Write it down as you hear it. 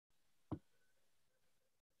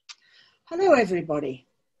Hello, everybody.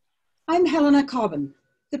 I'm Helena Cobban,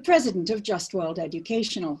 the president of Just World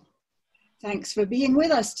Educational. Thanks for being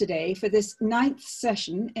with us today for this 9th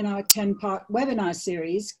session in our 10-part webinar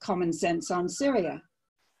series, Commonsense on Syria.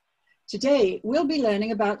 Today, we'll be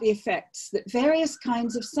learning about the effects that various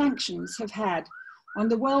kinds of sanctions have had on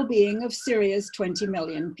the well-being of Syria's 20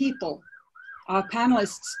 million people. Our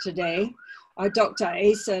panelists today are Dr.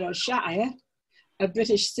 Issa, a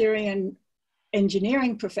British Syrian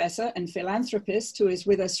engineering professor and philanthropist who is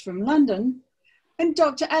with us from London, and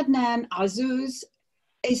Dr. Adnan Azzouz,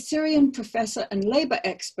 a Syrian professor and labor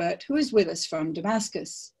expert who is with us from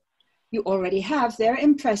Damascus. You already have their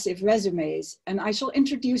impressive resumes, and I shall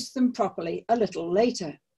introduce them properly a little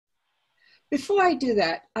later. Before I do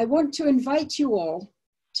that, I want to invite you all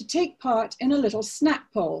to take part in a little snap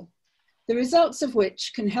poll, the results of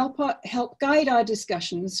which can help guide our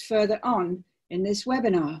discussions further on in this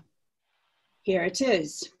webinar. Here it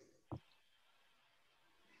is.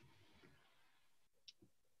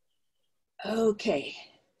 Okay,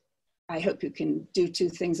 I hope you can do two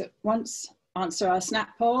things at once, answer our snap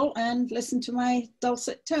poll and listen to my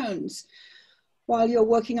dulcet tones. While you're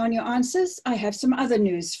working on your answers, I have some other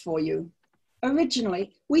news for you.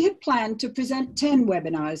 Originally, we had planned to present 10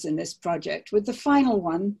 webinars in this project, with the final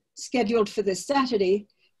one, scheduled for this Saturday,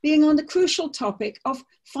 being on the crucial topic of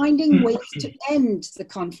finding ways to end the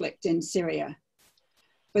conflict in Syria.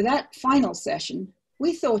 For that final session,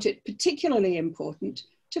 we thought it particularly important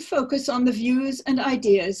to focus on the views and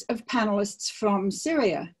ideas of panelists from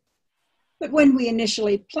Syria. But when we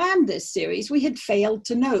initially planned this series, we had failed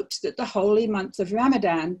to note that the holy month of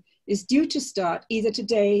Ramadan is due to start either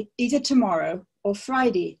today, either tomorrow, or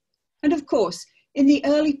Friday. And of course, in the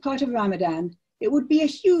early part of Ramadan, it would be a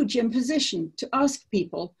huge imposition to ask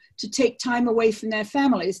people to take time away from their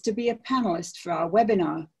families to be a panelist for our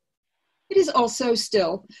webinar. It is also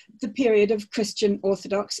still the period of Christian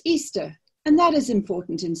Orthodox Easter, and that is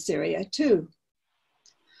important in Syria too.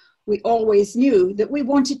 We always knew that we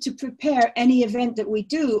wanted to prepare any event that we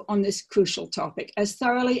do on this crucial topic as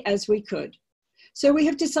thoroughly as we could. So we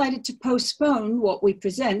have decided to postpone what we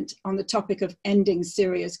present on the topic of ending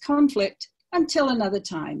Syria's conflict until another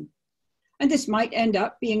time. And this might end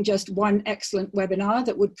up being just one excellent webinar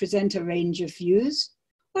that would present a range of views,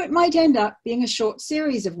 or it might end up being a short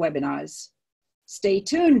series of webinars. Stay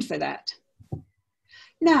tuned for that.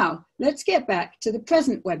 Now, let's get back to the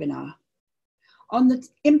present webinar on the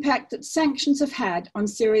impact that sanctions have had on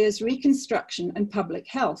Syria's reconstruction and public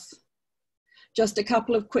health. Just a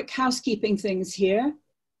couple of quick housekeeping things here.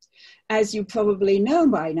 As you probably know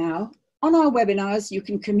by now, on our webinars, you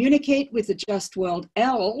can communicate with the Just World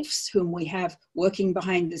elves, whom we have working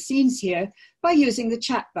behind the scenes here, by using the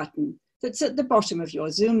chat button that's at the bottom of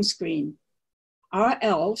your Zoom screen. Our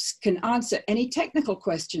elves can answer any technical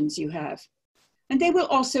questions you have, and they will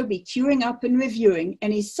also be queuing up and reviewing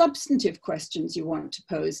any substantive questions you want to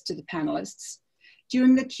pose to the panelists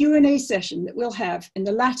during the Q&A session that we'll have in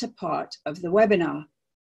the latter part of the webinar.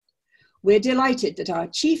 We're delighted that our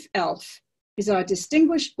chief elf is our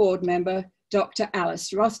distinguished board member, Dr.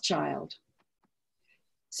 Alice Rothschild.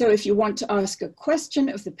 So if you want to ask a question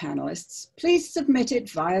of the panelists, please submit it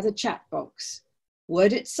via the chat box.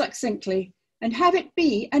 Word it succinctly and have it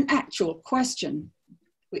be an actual question.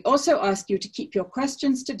 We also ask you to keep your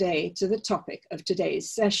questions today to the topic of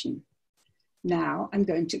today's session. Now I'm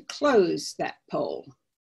going to close that poll.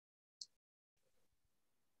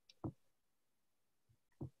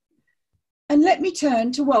 And let me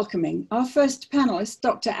turn to welcoming our first panelist,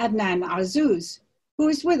 Dr. Adnan Azzouz, who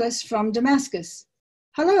is with us from Damascus.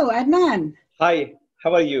 Hello, Adnan. Hi,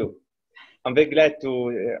 how are you? I'm very glad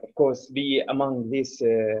to, of course, be among these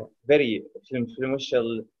very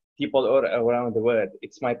influential people all around the world.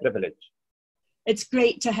 It's my privilege. It's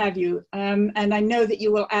great to have you, and I know that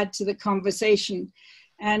you will add to the conversation.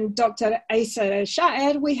 And Dr. Issa,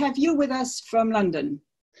 we have you with us from London.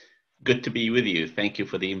 Good to be with you. Thank you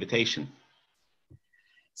for the invitation.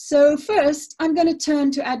 So first, I'm going to turn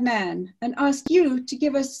to Adnan and ask you to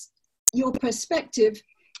give us your perspective,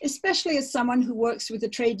 especially as someone who works with the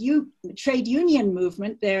trade union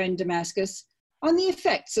movement there in Damascus, on the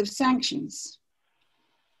effects of sanctions.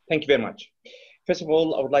 Thank you very much. First of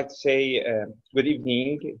all, I would like to say good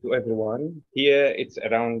evening to everyone. Here it's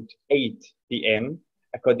around 8 p.m.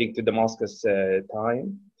 according to Damascus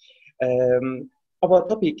time. Our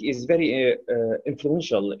topic is very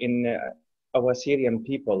influential in our Syrian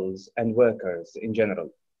peoples and workers in general.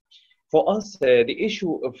 For us, the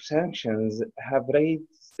issue of sanctions have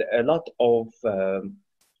raised a lot of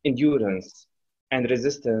endurance and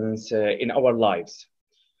resistance in our lives.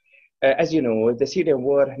 As you know, the Syrian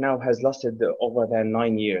war now has lasted over than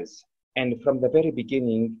 9 years. And from the very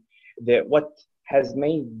beginning, what has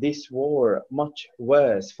made this war much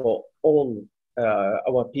worse for all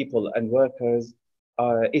our people and workers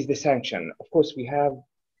is the sanction. Of course, we have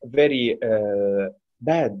very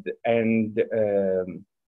bad and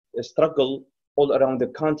struggle all around the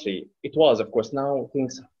country. It was, of course, now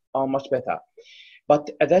things are much better. But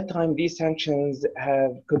at that time, these sanctions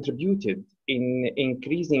have contributed in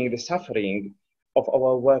increasing the suffering of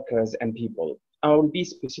our workers and people. I will be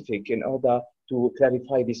specific in order to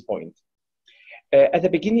clarify this point. At the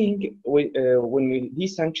beginning,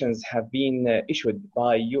 these sanctions have been issued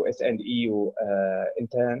by US and EU in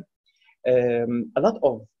turn, a lot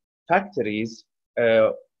of factories,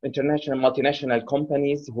 international multinational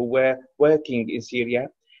companies who were working in Syria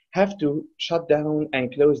have to shut down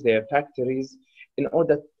and close their factories and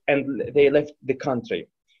they left the country.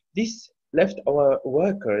 This left our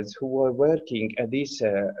workers who were working at these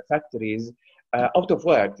factories out of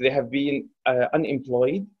work. They have been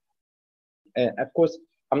unemployed. Of course,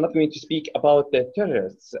 I'm not going to speak about the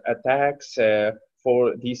terrorist attacks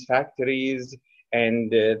for these factories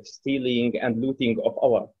and stealing and looting of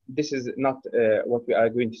our. This is not what we are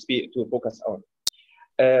going to focus on.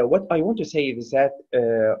 What I want to say is that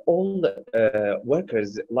all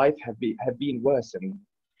workers' life have been worsened.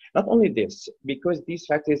 Not only this, because these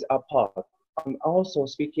factories are part. I'm also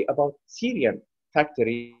speaking about Syrian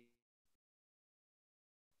factories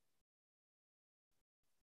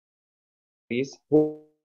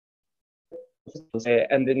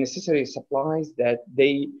and the necessary supplies that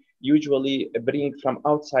they usually bring from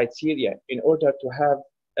outside Syria in order to have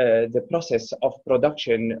the process of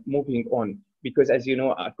production moving on. Because as you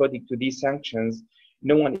know, according to these sanctions,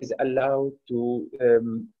 no one is allowed to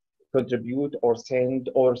contribute or send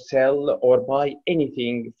or sell or buy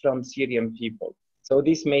anything from Syrian people. So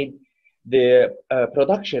this made the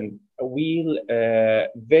production wheel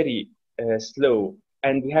very slow,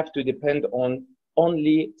 and we have to depend on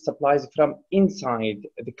only supplies from inside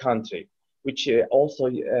the country, which also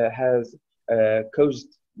has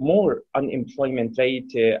caused more unemployment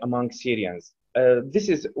rate among Syrians. This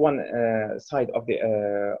is one side of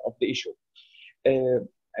the issue.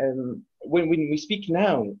 When we speak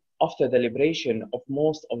now, after the liberation of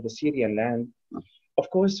most of the Syrian land, of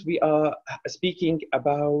course, we are speaking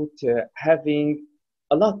about having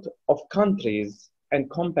a lot of countries and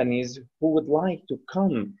companies who would like to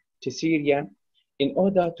come to Syria in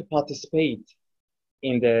order to participate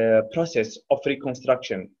in the process of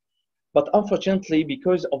reconstruction. But unfortunately,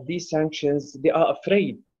 because of these sanctions, they are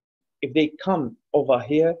afraid if they come over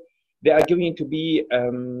here, they are going to be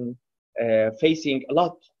facing a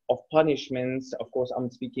lot of punishments. Of course, I'm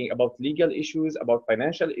speaking about legal issues, about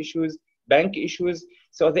financial issues, bank issues.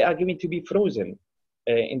 So they are going to be frozen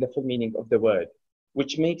in the full meaning of the word,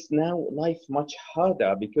 which makes now life much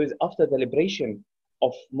harder, because after the liberation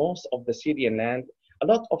of most of the Syrian land, a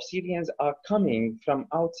lot of Syrians are coming from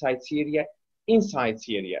outside Syria, inside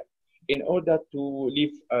Syria, in order to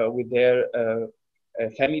live with their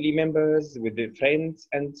family members, with their friends,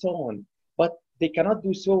 and so on. But they cannot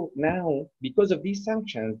do so now because of these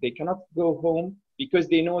sanctions. They cannot go home because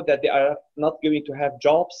they know that they are not going to have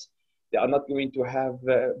jobs, they are not going to have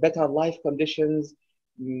better life conditions.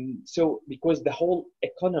 So because the whole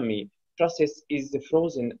economy process is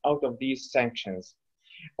frozen out of these sanctions.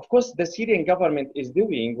 Of course, the Syrian government is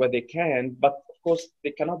doing what they can, but of course,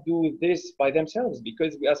 they cannot do this by themselves,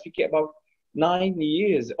 because we are speaking about 9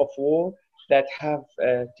 years of war that have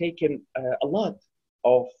taken a lot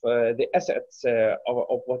of the assets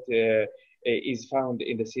of what is found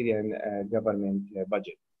in the Syrian government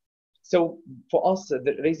budget. So for us,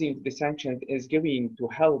 raising the sanctions is going to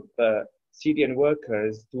help Syrian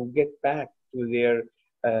workers to get back to their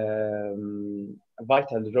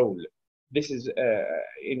vital role. This is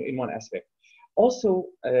in one aspect. Also,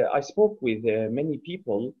 I spoke with many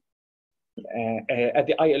people at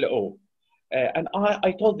the ILO, and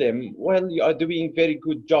I told them, well, you are doing a very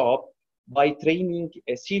good job by training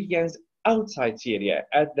Syrians outside Syria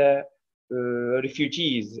at the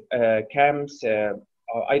refugees camps,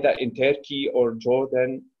 either in Turkey or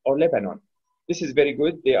Jordan or Lebanon. This is very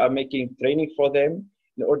good. They are making training for them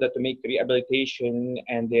in order to make rehabilitation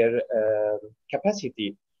and their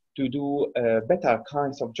capacity to do better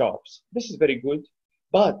kinds of jobs. This is very good.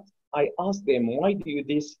 But I asked them, why do you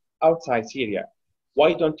do this outside Syria?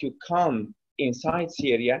 Why don't you come inside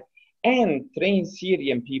Syria and train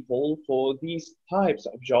Syrian people for these types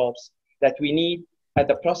of jobs that we need at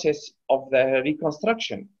the process of the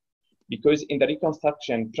reconstruction? Because in the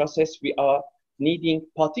reconstruction process, we are needing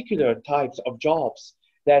particular types of jobs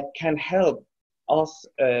that can help us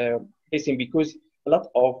facing, because a lot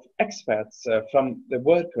of experts from the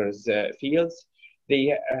workers' fields.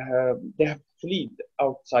 They have fled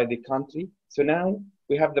outside the country. So now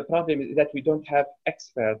we have the problem that we don't have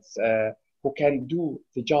experts who can do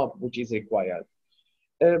the job which is required.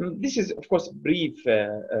 This is, of course, a brief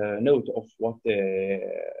note of what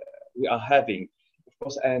we are having, of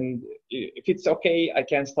course. And if it's okay, I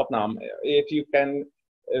can stop now. If you can,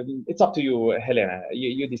 it's up to you, Helena.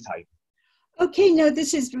 You decide. Okay, no,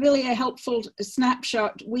 this is really a helpful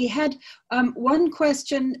snapshot. We had one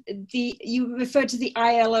question. You referred to the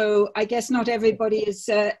ILO. I guess not everybody is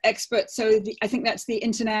expert, so I think that's the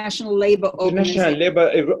International Labour Organization. International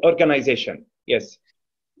Labour Organization, yes.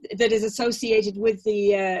 That is associated with the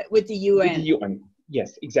UN. With the UN,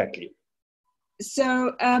 yes, exactly.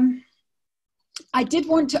 So I did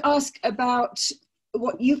want to ask about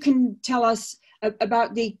what you can tell us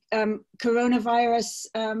about the coronavirus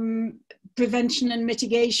prevention and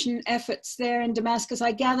mitigation efforts there in Damascus.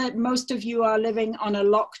 I gather most of you are living on a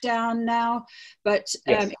lockdown now, but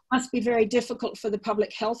yes, it must be very difficult for the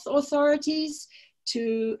public health authorities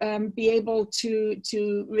to be able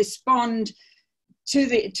to respond to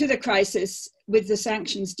the crisis with the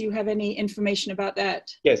sanctions. Do you have any information about that?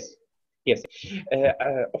 Yes, yes.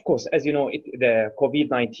 Of course, as you know, the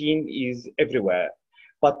COVID-19 is everywhere.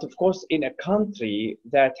 But of course, in a country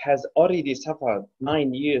that has already suffered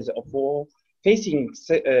 9 years of war, facing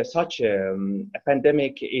such a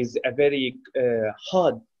pandemic is a very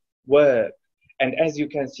hard work. And as you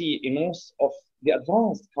can see, in most of the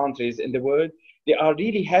advanced countries in the world, they are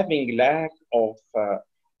really having lack of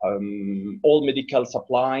all medical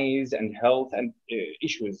supplies and health and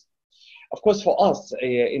issues. Of course, for us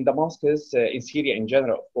in Damascus, in Syria in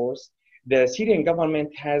general, of course, the Syrian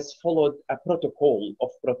government has followed a protocol of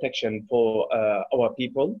protection for our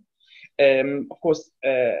people. Of course,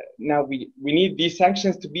 now we need these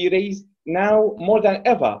sanctions to be raised now more than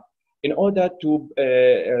ever in order to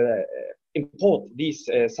import these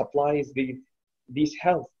supplies, these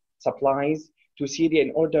health supplies to Syria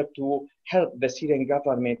in order to help the Syrian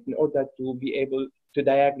government in order to be able to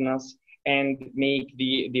diagnose and make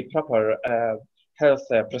the proper health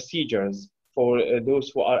procedures for those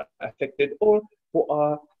who are affected or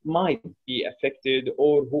who might be affected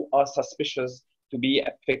or who are suspicious to be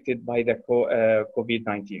affected by the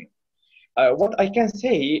COVID-19. What I can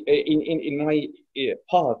say in my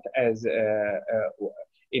part as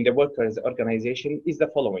in the workers' organization is the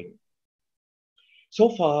following. So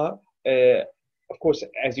far, of course,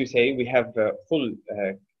 as you say, we have full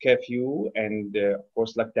curfew and, of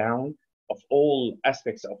course, lockdown of all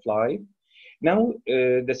aspects of life. Now,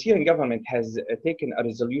 the Syrian government has taken a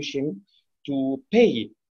resolution to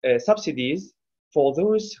pay subsidies for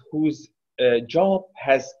those whose job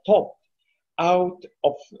has stopped out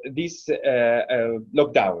of this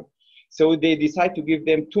lockdown. So they decide to give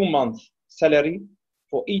them 2 months salary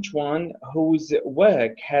for each one whose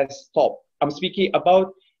work has stopped. I'm speaking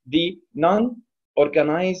about the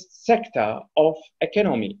non-organized sector of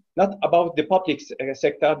economy, not about the public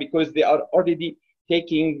sector, because they are already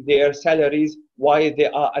taking their salaries while they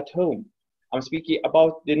are at home. I'm speaking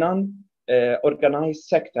about the non-organized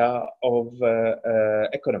sector of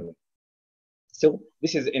economy. So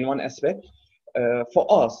this is in one aspect. For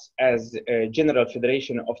us as a General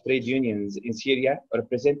Federation of Trade Unions in Syria,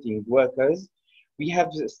 representing workers, we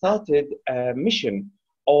have started a mission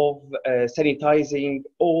of sanitizing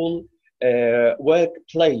all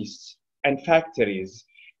workplace and factories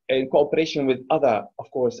in cooperation with other,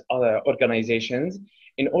 of course, other organizations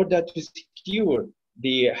in order to secure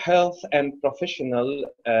the health and professional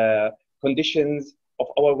conditions of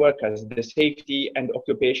our workers, the safety and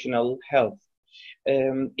occupational health.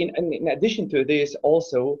 In addition to this,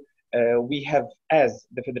 also, we have, as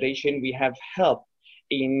the Federation, we have helped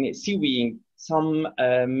in sewing some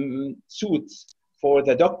suits for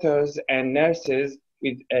the doctors and nurses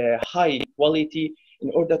with high quality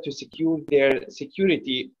in order to secure their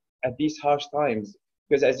security at these harsh times.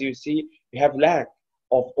 Because as you see, we have lack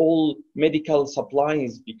of all medical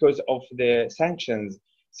supplies because of the sanctions.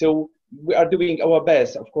 So we are doing our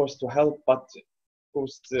best, of course, to help, but of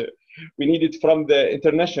course, we need it from the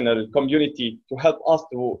international community to help us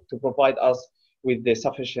to provide us with the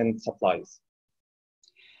sufficient supplies.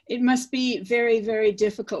 It must be very, very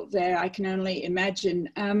difficult there, I can only imagine.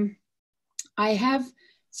 I have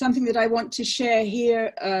something that I want to share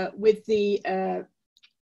here with the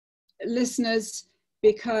listeners,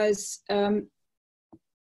 because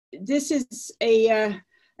this is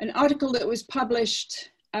an article that was published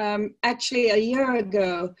actually a year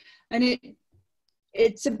ago, and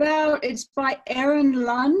it's by Aaron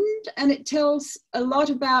Lund, and it tells a lot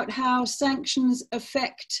about how sanctions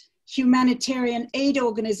affect humanitarian aid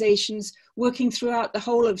organizations working throughout the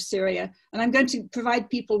whole of Syria. And I'm going to provide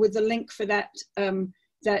people with the link for that,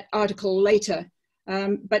 that article later.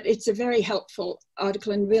 But it's a very helpful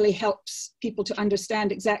article and really helps people to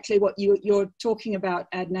understand exactly what you're talking about,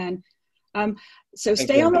 Adnan. So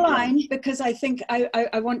stay on the line, because I think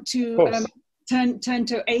I want to turn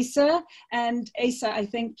to Issa. And Issa, I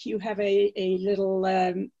think you have a little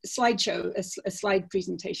slideshow, a slide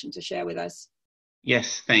presentation to share with us.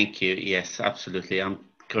 Yes, thank you. Yes, absolutely. I'm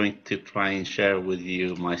going to try and share with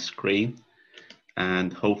you my screen,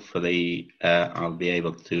 and hopefully I'll be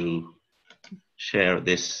able to share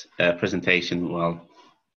this presentation well.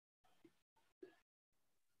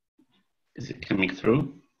 Is it coming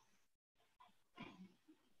through?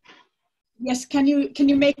 Yes, can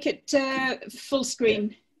you make it full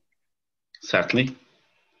screen? Certainly.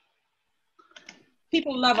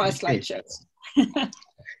 People love our slideshows.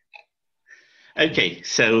 Okay,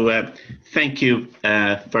 so thank you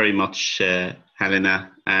very much,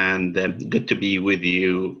 Helena, and good to be with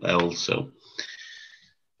you also.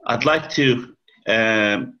 I'd like to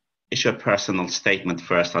issue a personal statement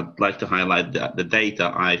first. I'd like to highlight that the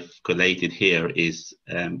data I've collated here is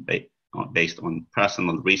based on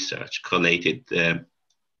personal research collated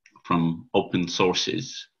from open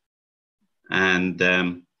sources. And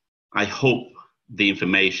I hope the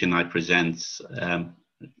information I present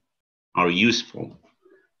are useful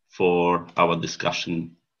for our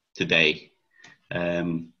discussion today.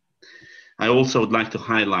 I also would like to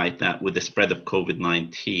highlight that with the spread of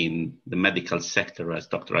COVID-19, the medical sector, as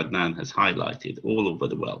Dr. Adnan has highlighted, all over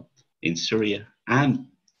the world, in Syria and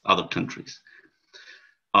other countries,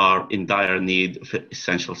 are in dire need of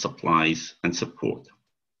essential supplies and support.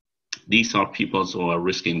 These are people who are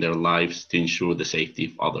risking their lives to ensure the safety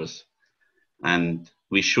of others. And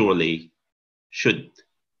we surely should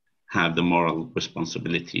have the moral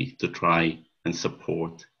responsibility to try and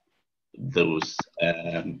support those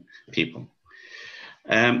people.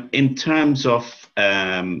 In terms of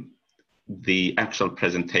the actual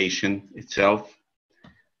presentation itself,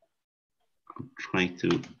 I'm trying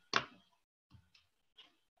to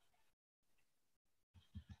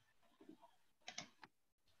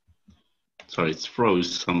sorry, it's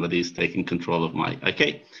froze. Somebody's taking control of my,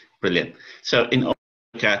 okay, brilliant. So in order to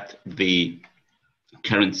look at the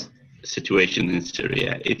current situation in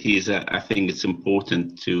Syria, it is, I think it's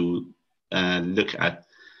important to look at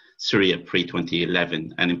Syria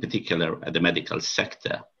pre-2011, and in particular at the medical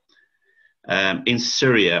sector. In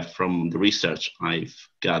Syria, from the research I've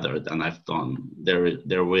gathered and I've done,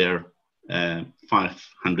 there were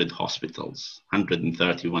 500 hospitals,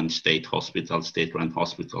 131 state hospitals, state-run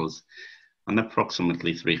hospitals, and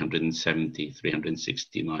approximately 370,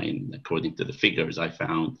 369, according to the figures I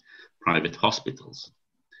found, private hospitals.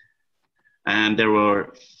 And there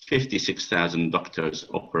were 56,000 doctors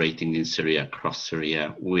operating in Syria, across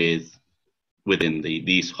Syria, within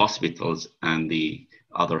these hospitals and the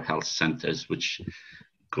other health centers, which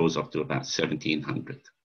goes up to about 1,700.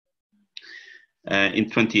 In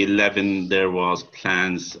 2011, there was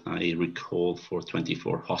plans, I recall, for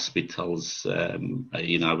 24 hospitals.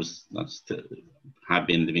 You know, have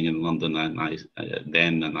been living in London, and I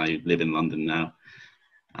live in London now.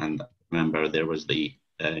 And I remember there was the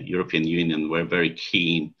European Union were very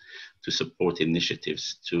keen to support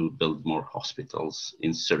initiatives to build more hospitals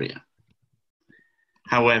in Syria.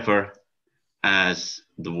 However, as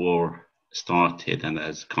the war started and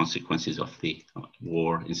as consequences of the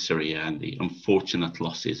war in Syria and the unfortunate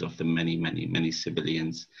losses of the many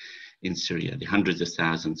civilians in Syria, the hundreds of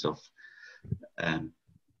thousands of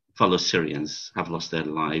fellow Syrians have lost their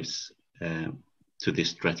lives to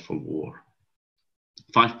this dreadful war.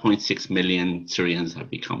 5.6 million Syrians have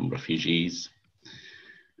become refugees,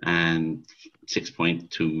 and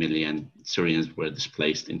 6.2 million Syrians were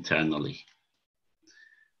displaced internally.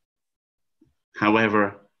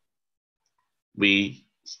 However, we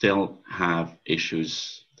still have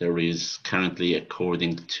issues. There is currently,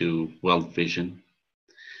 according to World Vision,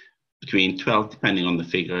 between 12, depending on the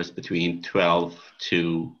figures, between 12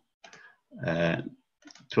 to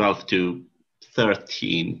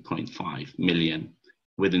 13.5 million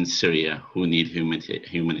within Syria who need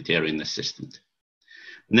humanitarian assistance.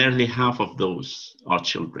 Nearly half of those are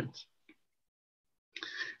children.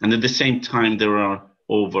 And at the same time, there are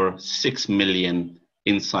over 6 million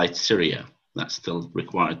inside Syria that still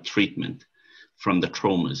require treatment from the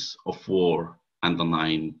traumas of war and the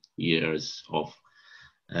 9 years of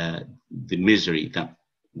the misery that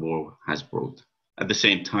war has brought. At the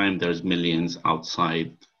same time, there's millions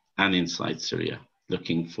outside and inside Syria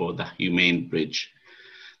looking for the humane bridge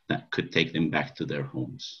that could take them back to their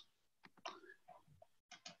homes.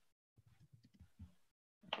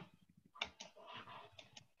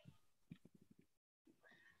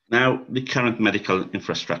 Now, the current medical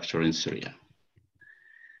infrastructure in Syria.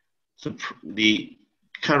 So the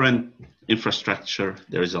current infrastructure,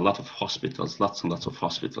 there is a lot of hospitals, lots and lots of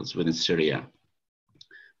hospitals within Syria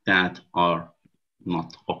that are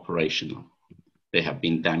not operational. They have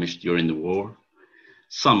been damaged during the war,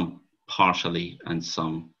 some partially and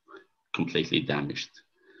some completely damaged.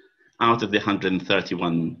 Out of the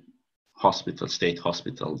 131 hospitals, state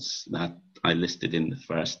hospitals that I listed in the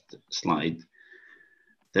first slide,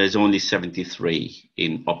 there's only 73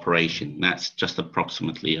 in operation. That's just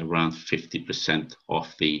approximately around 50% of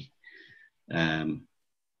the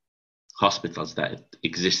hospitals that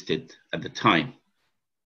existed at the time.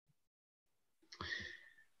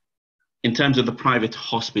 In terms of the private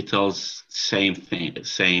hospitals, same thing,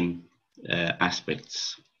 same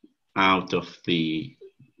aspects. Out of the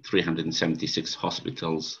 376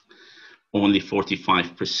 hospitals, only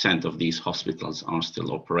 45% of these hospitals are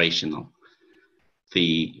still operational.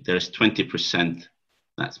 There's 20%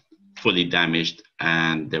 that's fully damaged,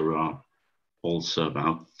 and there are also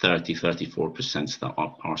about 34% that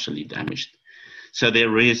are partially damaged. So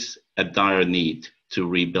there is a dire need to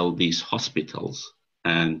rebuild these hospitals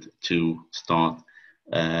and to start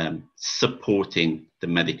supporting the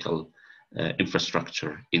medical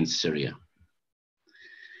infrastructure in Syria.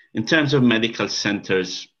 In terms of medical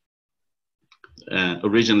centers,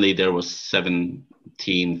 originally there was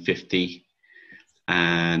 1750,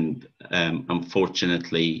 and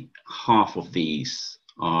unfortunately half of these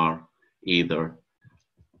are either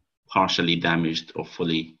partially damaged or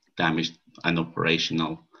fully damaged and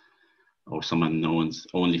operational, or some unknowns.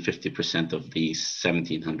 Only 50% of these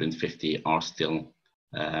 1750 are still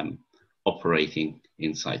operating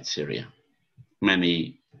inside Syria.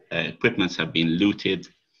 Many equipments have been looted,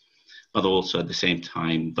 but also at the same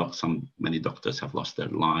time, many doctors have lost their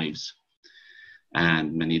lives,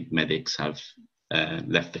 and many medics have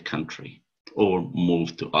left the country or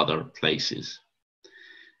moved to other places.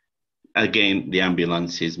 Again,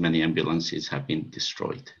 many ambulances have been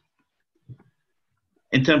destroyed.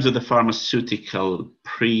 In terms of the pharmaceutical,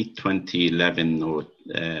 pre-2011 or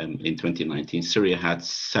in 2019, Syria had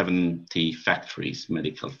 70 factories,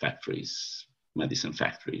 medicine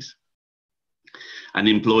factories, and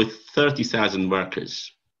employed 30,000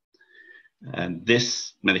 workers. And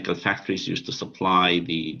this medical factories used to supply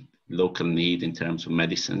the local need in terms of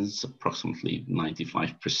medicines, approximately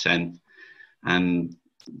 95%. And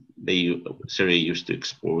Syria used to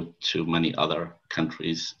export to many other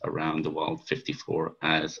countries around the world, 54,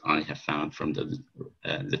 as I have found from the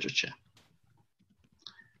literature.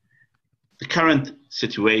 The current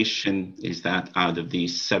situation is that out of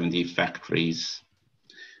these 70 factories,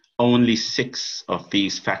 only 6 of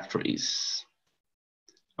these factories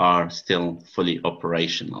are still fully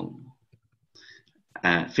operational.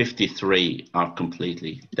 53 are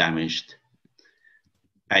completely damaged.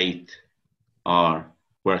 8 are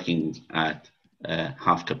working at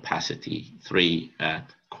half capacity, 3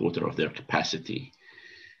 at quarter of their capacity.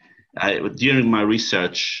 During my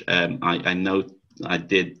research, I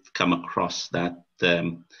did come across that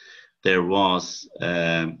there was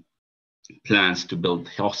plans to build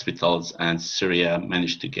hospitals, and Syria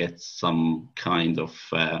managed to get some kind of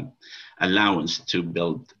allowance to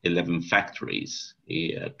build 11 factories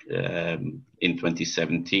in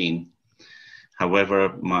 2017.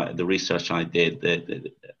 However, the research I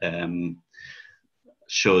did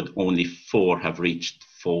showed only 4 have reached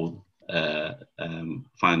full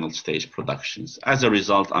final stage productions. As a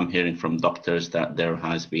result, I'm hearing from doctors that there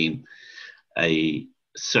has been a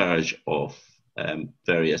surge of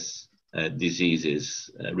various diseases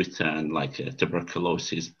return, like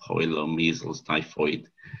tuberculosis, polio, measles, typhoid,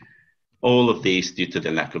 all of these due to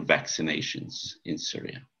the lack of vaccinations in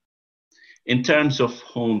Syria. In terms of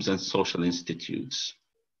homes and social institutes,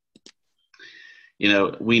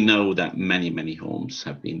 we know that many homes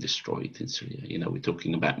have been destroyed in Syria. We're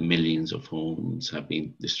talking about millions of homes have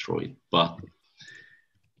been destroyed, but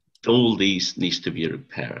all these needs to be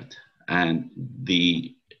repaired. And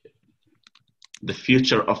the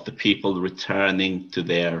future of the people returning to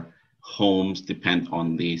their homes depend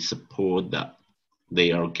on the support that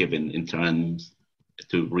they are given in terms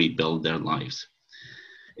to rebuild their lives.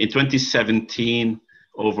 In 2017,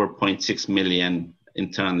 over 0.6 million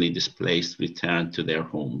internally displaced returned to their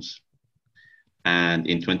homes. And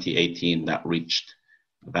in 2018, that reached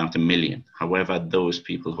about 1 million. However, those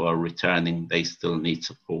people who are returning, they still need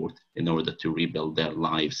support in order to rebuild their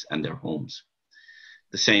lives and their homes.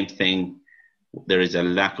 The same thing, there is a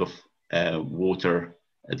lack of water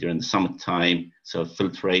during the summertime, so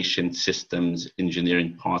filtration systems,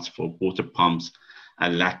 engineering parts for water pumps are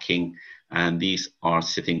lacking, and these are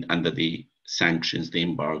sitting under the sanctions, the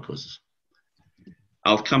embargoes.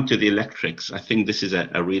 I'll come to the electrics. I think this is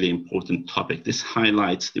a really important topic. This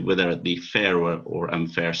highlights whether the fair or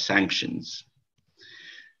unfair sanctions.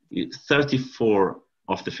 34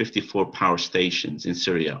 of the 54 power stations in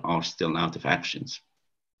Syria are still out of actions.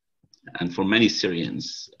 And for many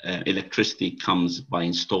Syrians, electricity comes by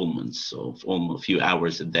installments of almost a few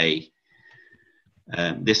hours a day.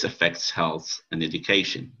 This affects health and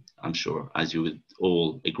education, I'm sure, as you would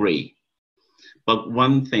all agree. But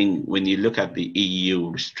one thing, when you look at the EU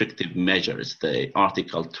restrictive measures, the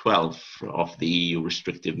Article 12 of the EU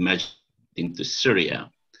restrictive measures into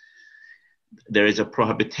Syria, there is a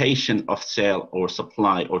prohibition of sale or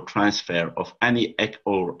supply or transfer of any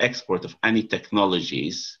or export of any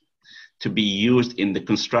technologies to be used in the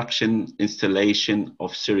construction, installation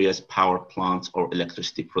of Syria's power plants or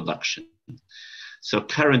electricity production. So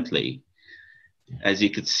currently, as you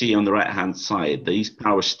could see on the right-hand side, these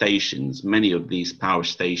power stations, many of these power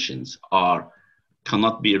stations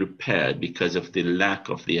cannot be repaired because of the lack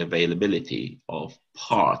of the availability of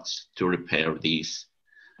parts to repair these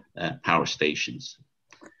power stations.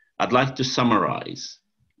 I'd like to summarize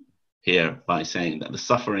here by saying that the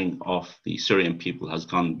suffering of the Syrian people has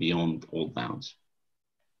gone beyond all bounds.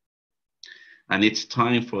 And it's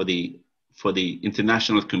time for the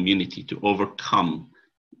international community to overcome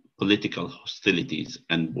political hostilities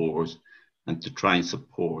and wars and to try and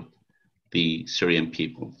support the Syrian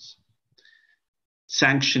peoples.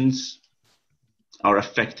 Sanctions are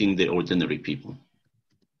affecting the ordinary people.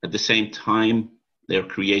 At the same time, they're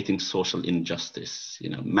creating social injustice,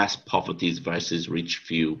 mass poverty versus rich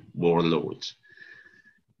few warlords.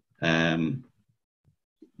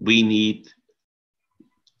 We need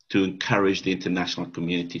to encourage the international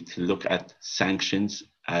community to look at sanctions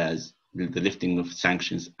as the lifting of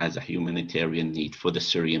sanctions as a humanitarian need for the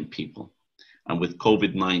Syrian people. And with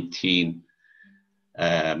COVID-19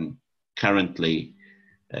 currently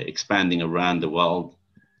expanding around the world,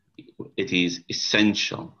 it is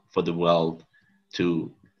essential for the world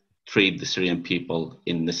to treat the Syrian people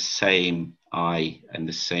in the same eye and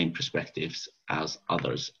the same perspectives as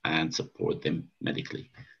others and support them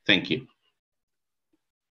medically. Thank you.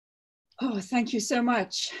 Oh, thank you so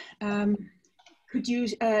much. Could you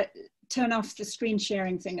turn off the screen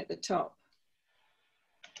sharing thing at the top?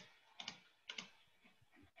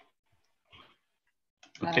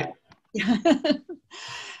 Okay.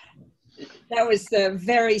 That was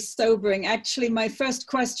very sobering. Actually, my first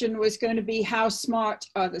question was going to be how smart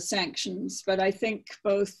are the sanctions? But I think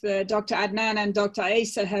both Dr. Adnan and Dr.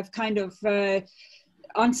 Issa have kind of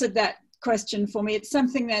answered that question for me. It's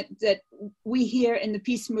something that we here in the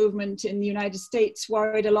peace movement in the United States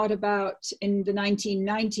worried a lot about in the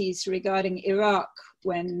 1990s regarding Iraq,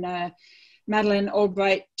 when Madeleine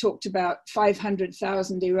Albright talked about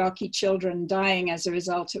 500,000 Iraqi children dying as a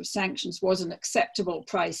result of sanctions was an acceptable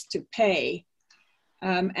price to pay.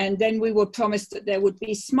 And then we were promised that there would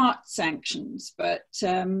be smart sanctions. But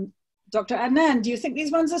Dr. Adnan, do you think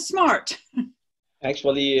these ones are smart?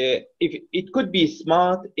 Actually, if it could be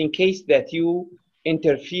smart in case that you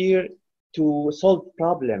interfere to solve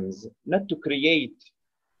problems, not to create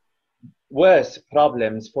worse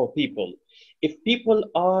problems for people. If people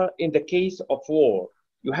are in the case of war,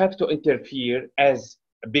 you have to interfere as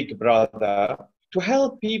a big brother to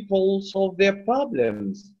help people solve their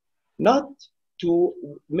problems, not to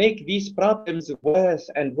make these problems worse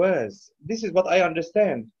and worse. This is what I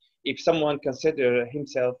understand. If someone considers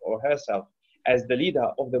himself or herself as the leader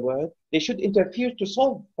of the world, they should interfere to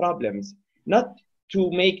solve problems, not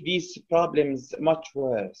to make these problems much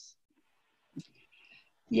worse.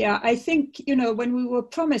 Yeah, I think, when we were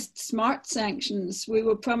promised smart sanctions, we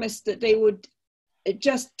were promised that they would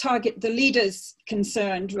just target the leaders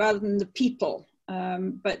concerned rather than the people.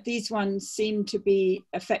 But these ones seem to be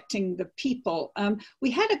affecting the people.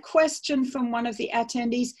 We had a question from one of the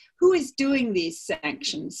attendees. Who is doing these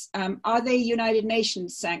sanctions? Are they United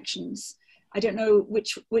Nations sanctions? I don't know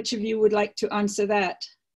which of you would like to answer that.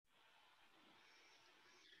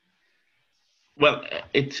 Well,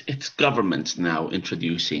 it's governments now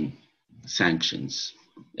introducing sanctions.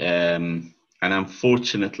 And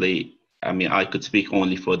unfortunately, I could speak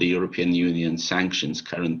only for the European Union sanctions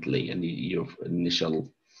currently, and your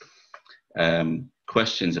initial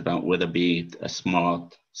questions about whether be a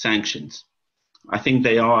smart sanctions. I think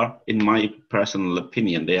they are, in my personal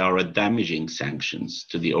opinion, they are a damaging sanctions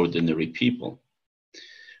to the ordinary people.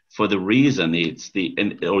 For the reason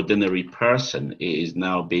an ordinary person is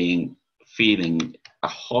now feeling a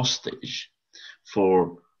hostage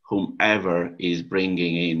for whomever is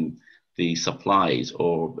bringing in the supplies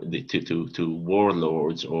or to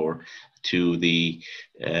warlords or to the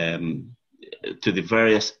to the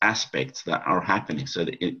various aspects that are happening. So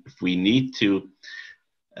that if we need to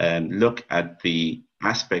look at the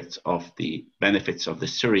aspects of the benefits of the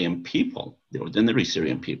Syrian people, the ordinary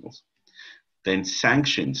Syrian peoples, then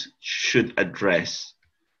sanctions should address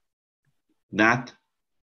that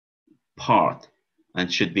part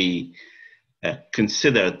and should be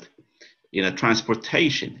considered.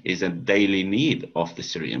 Transportation is a daily need of the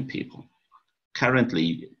Syrian people.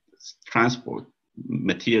 Currently, transport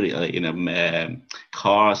material,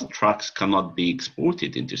 cars, trucks cannot be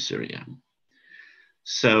exported into Syria.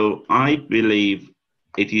 So I believe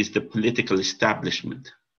it is the political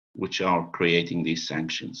establishment which are creating these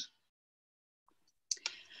sanctions.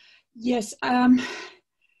 Yes. I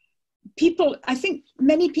think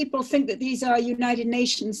many people think that these are United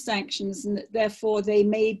Nations sanctions and that therefore they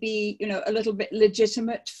may be, a little bit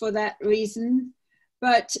legitimate for that reason.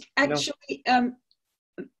 But actually, no.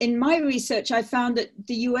 In my research, I found that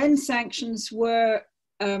the UN sanctions were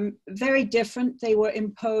very different. They were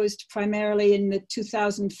imposed primarily in the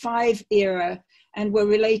 2005 era and were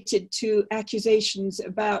related to accusations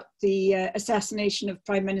about the assassination of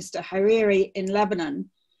Prime Minister Hariri in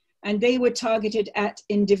Lebanon. And they were targeted at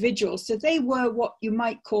individuals. So they were what you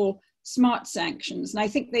might call smart sanctions. And I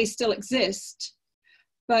think they still exist.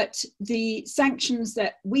 But the sanctions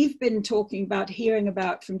that we've been talking about, hearing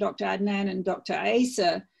about from Dr. Adnan and Dr.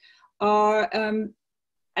 Issa are,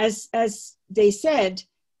 as they said,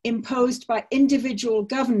 imposed by individual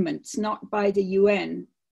governments, not by the UN,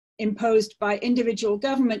 imposed by individual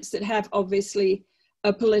governments that have obviously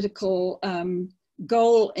a political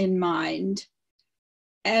goal in mind.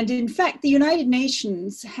 And in fact, the United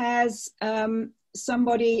Nations has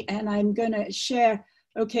somebody, and I'm going to share,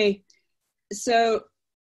 okay, so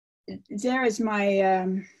there is my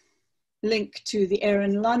link to the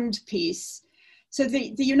Aaron Lund piece. So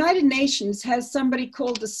the United Nations has somebody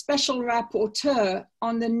called the Special Rapporteur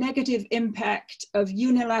on the negative impact of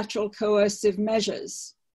unilateral coercive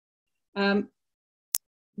measures.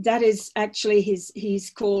 That is actually,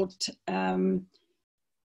 he's called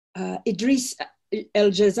Idris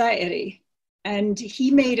El-Jazairi, and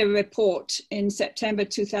he made a report in September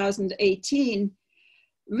 2018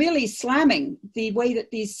 really slamming the way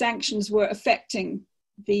that these sanctions were affecting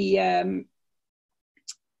the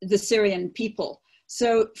Syrian people.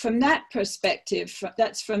 So from that perspective,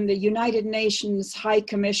 that's from the United Nations High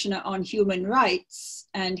Commissioner on Human Rights,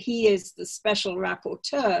 and he is the special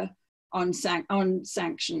rapporteur on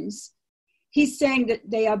sanctions. He's saying that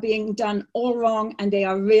they are being done all wrong and they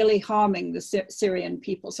are really harming the Syrian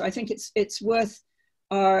people. So I think it's worth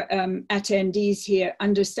our attendees here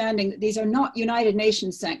understanding that these are not United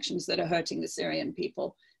Nations sanctions that are hurting the Syrian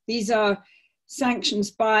people. These are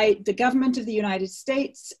sanctions by the government of the United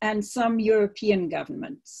States and some European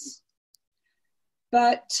governments.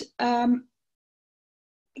 But can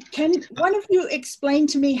one of you explain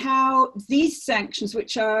to me how these sanctions,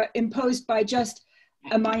 which are imposed by just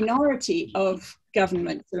a minority of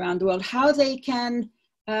governments around the world, how they can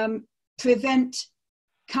prevent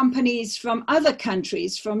companies from other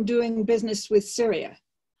countries from doing business with Syria?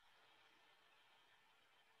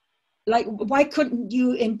 Like, why couldn't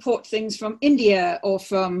you import things from India or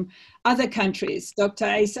from other countries,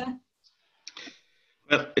 Dr. Issa?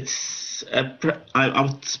 Well, it's I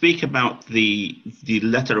would speak about the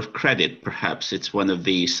letter of credit. Perhaps it's one of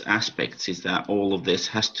these aspects, is that all of this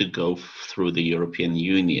has to go through the European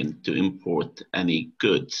Union to import any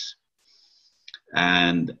goods.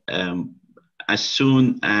 And as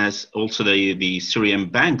soon as also the Syrian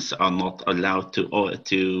banks are not allowed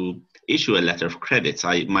to issue a letter of credits,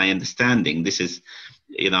 my understanding, this is,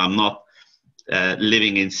 I'm not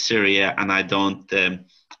living in Syria and I don't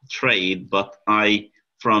trade, but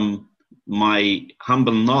from my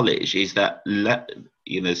humble knowledge is that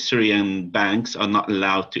Syrian banks are not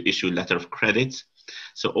allowed to issue letter of credits.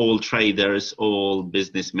 So all traders, all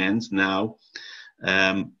businessmen now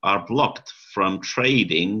are blocked from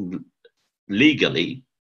trading legally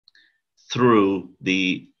through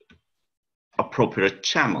the appropriate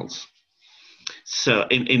channels. So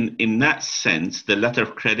in that sense, the letter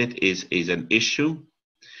of credit is an issue.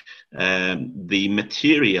 The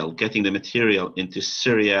material, getting the material into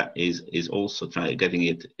Syria is also getting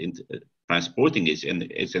it into transporting is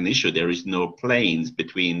an issue. There is no planes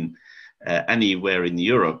between anywhere in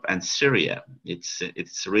Europe and Syria.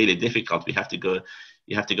 It's really difficult. You have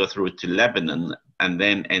to go through to Lebanon and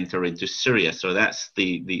then enter into Syria. So that's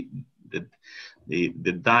the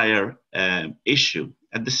dire issue.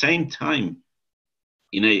 At the same time,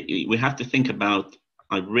 we have to think about,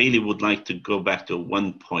 I really would like to go back to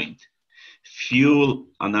one point. Fuel,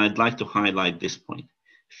 and I'd like to highlight this point.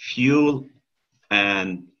 Fuel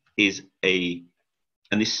and is an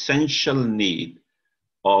essential need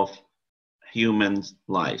of human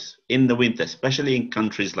lives in the winter, especially in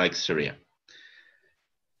countries like Syria.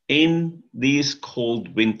 In these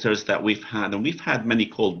cold winters that we've had, and we've had many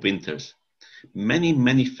cold winters,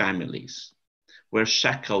 many families were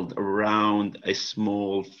shackled around a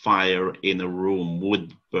small fire in a room,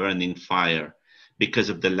 wood burning fire, because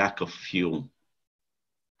of the lack of fuel.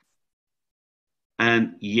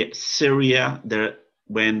 And yet Syria,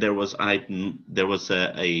 when there was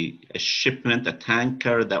a shipment, a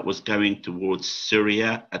tanker that was going towards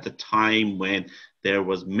Syria at a time when there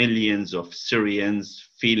was millions of Syrians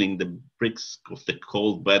feeling the bricks of the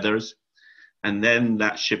cold weathers, and then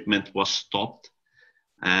that shipment was stopped,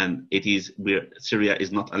 and Syria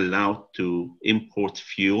is not allowed to import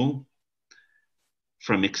fuel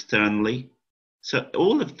from externally. So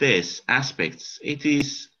all of these aspects,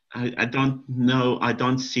 I don't know, I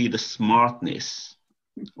don't see the smartness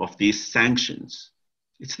of these sanctions.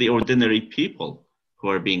 It's the ordinary people who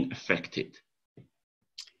are being affected.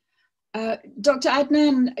 Dr.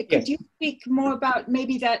 Adnan, Yes. could you speak more about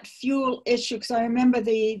maybe that fuel issue? Because I remember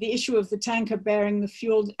the issue of the tanker bearing the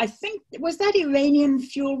fuel. I think, was that Iranian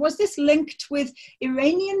fuel? Was this linked with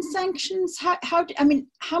Iranian sanctions?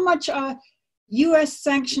 How much are US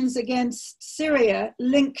sanctions against Syria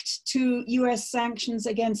linked to US sanctions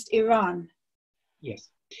against Iran? Yes.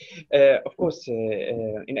 Of course,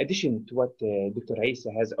 in addition to what Dr.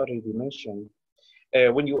 Issa has already mentioned,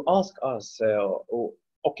 when you ask us,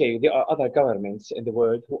 okay, there are other governments in the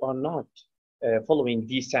world who are not following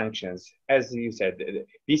these sanctions. As you said,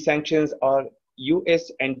 these sanctions are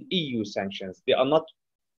US and EU sanctions. They are not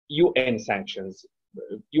UN sanctions.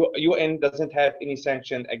 UN doesn't have any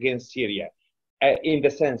sanction against Syria in the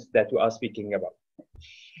sense that we are speaking about.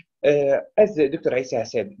 As Dr. Issa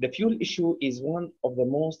said, the fuel issue is one of the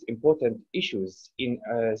most important issues in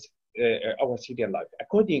our Syrian life.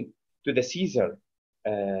 According to the Caesar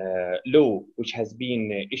law, which has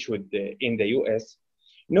been issued in the US,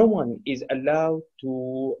 no one is allowed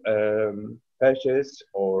to purchase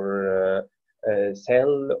or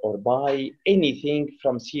sell or buy anything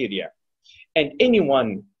from Syria. And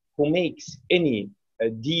anyone who makes any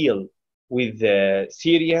deal with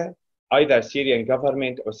Syria, either Syrian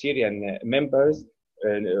government or Syrian members,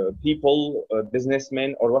 people,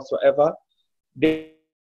 businessmen, or whatsoever, they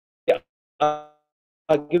are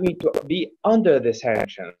going to be under the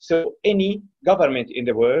sanctions. So any government in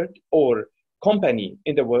the world or company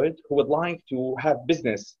in the world who would like to have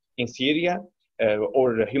business in Syria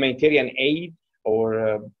or humanitarian aid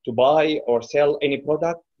or to buy or sell any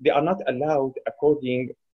product, they are not allowed according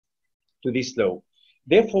to this law.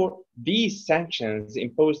 Therefore, these sanctions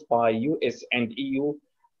imposed by US and EU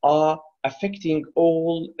are affecting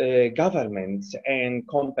all governments and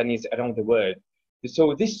companies around the world.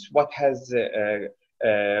 So this is what has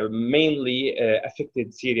mainly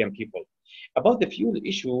affected Syrian people. About the fuel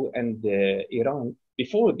issue and Iran,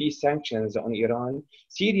 before these sanctions on Iran,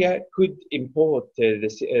 Syria could import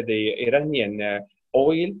the Iranian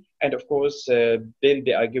oil, and of course, then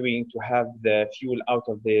they are going to have the fuel out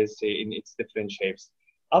of this in its different shapes.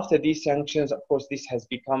 After these sanctions, of course, this has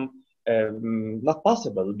become not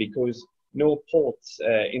possible because no ports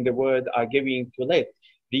in the world are going to let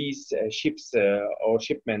these ships or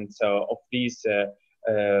shipments of these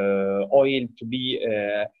oil to be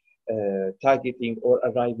targeting or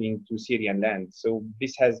arriving to Syrian land. So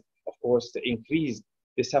this has, of course, increased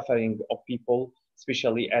the suffering of people,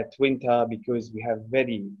 especially at winter, because we have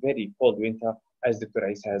very, very cold winter, as Dr.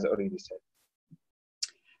 Issa has already said.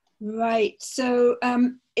 Right. So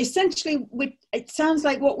essentially, it sounds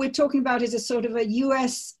like what we're talking about is a sort of a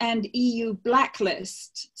US and EU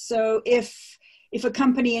blacklist. So if a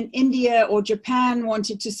company in India or Japan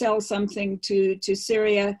wanted to sell something to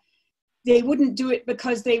Syria, they wouldn't do it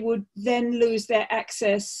because they would then lose their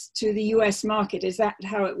access to the US market. Is that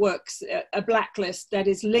how it works? A blacklist that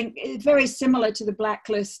is linked, very similar to the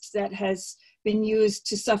blacklist that has been used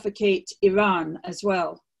to suffocate Iran as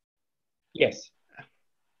well. Yes,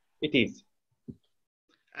 it is.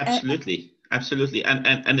 Absolutely, absolutely.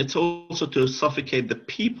 And it's also to suffocate the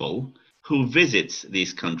people who visit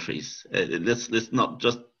these countries. Let's not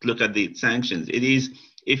just look at the sanctions. It is,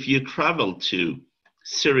 if you travel to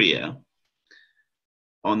Syria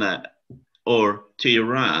or to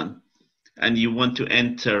Iran and you want to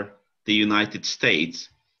enter the United States,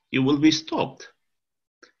 you will be stopped.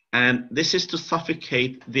 And this is to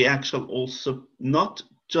suffocate the actual, also not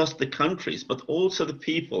just the countries, but also the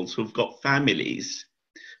peoples who've got families,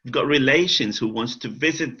 who've got relations who wants to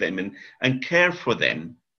visit them and care for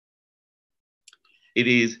them.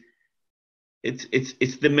 It's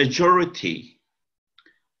the majority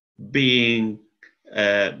being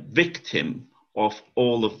a victim of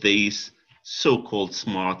all of these so-called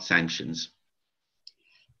smart sanctions?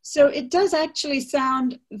 So it does actually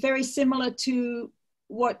sound very similar to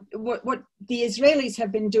what the Israelis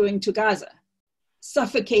have been doing to Gaza,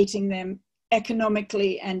 suffocating them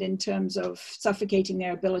economically and in terms of suffocating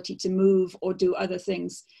their ability to move or do other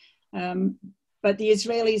things. But the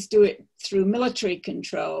Israelis do it through military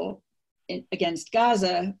control against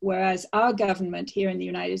Gaza, whereas our government here in the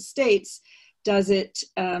United States does it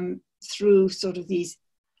through sort of these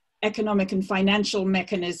economic and financial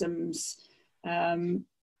mechanisms,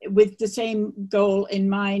 with the same goal in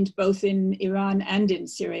mind, both in Iran and in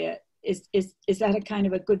Syria. Is that a kind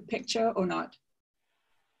of a good picture or not?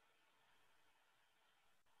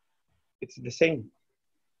 It's the same.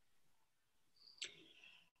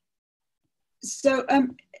 So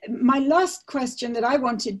my last question that I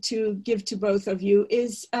wanted to give to both of you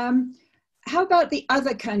is, how about the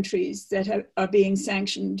other countries that are being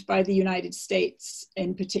sanctioned by the United States,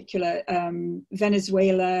 in particular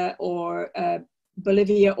Venezuela or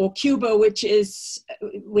Bolivia or Cuba, which is,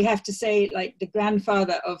 we have to say, like the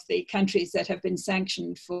grandfather of the countries that have been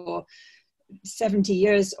sanctioned for 70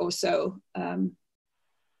 years or so,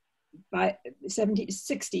 by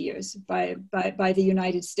 60 years by the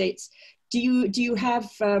United States. Do you have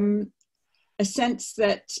a sense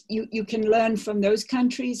that you can learn from those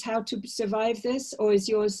countries how to survive this, or is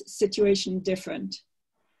your situation different?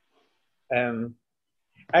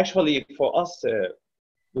 Actually, for us,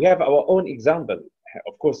 we have our own example.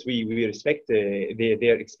 Of course, we respect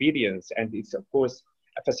their experience, and it's, of course,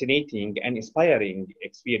 a fascinating and inspiring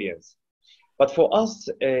experience. But for us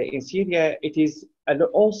in Syria, it is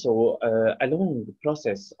also a long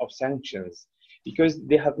process of sanctions, because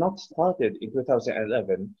they have not started in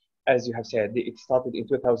 2011. As you have said, it started in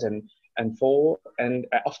 2004, and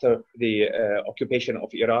after the occupation of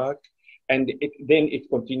Iraq, and then it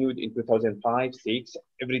continued in 2005, 6.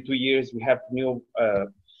 Every 2 years, we have new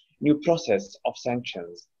process of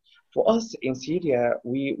sanctions. For us in Syria,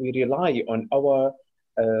 we rely on our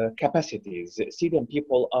capacities. Syrian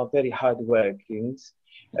people are very hardworking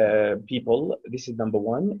people. This is number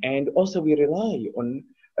one, and also we rely on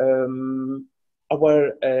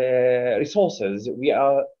our resources. We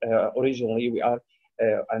are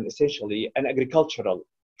and essentially an agricultural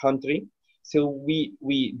country, so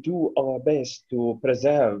we do our best to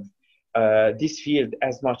preserve this field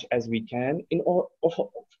as much as we can, of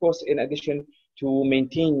course, in addition to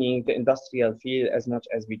maintaining the industrial field as much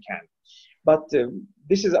as we can. But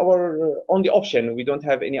this is our only option. We don't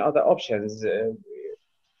have any other options.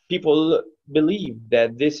 People believe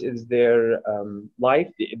that this is their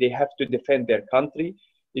life. They have to defend their country.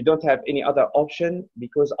 They don't have any other option,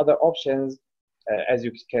 because other options, as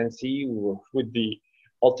you can see with the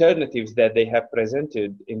alternatives that they have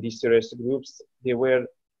presented in these terrorist groups, they were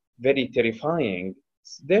very terrifying.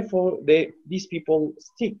 Therefore,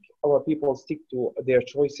 our people stick to their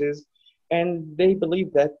choices, and they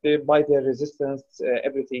believe that by their resistance,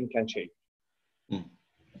 everything can change. Mm.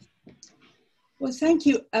 Well, thank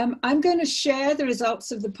you. I'm going to share the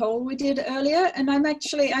results of the poll we did earlier, and I'm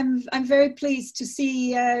very pleased to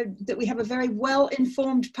see that we have a very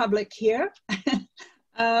well-informed public here.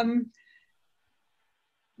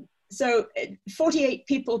 So 48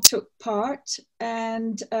 people took part,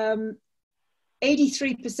 and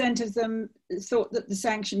 83% of them thought that the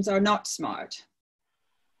sanctions are not smart.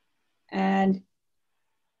 And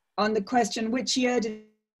on the question, which year did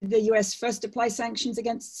the US first apply sanctions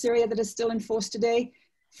against Syria that are still in force today,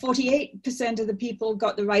 48% of the people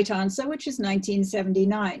got the right answer, which is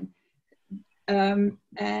 1979.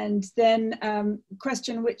 And then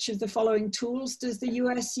question, which of the following tools does the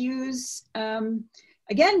US use?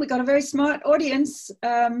 Again, we got a very smart audience.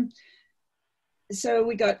 So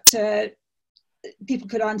we got, people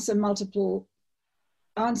could answer multiple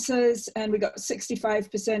answers, and we got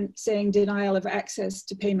 65% saying denial of access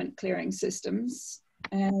to payment clearing systems.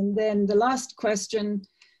 And then the last question,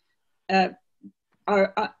 the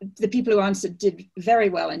people who answered did very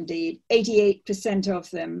well indeed. 88% of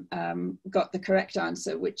them got the correct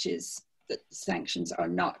answer, which is that sanctions are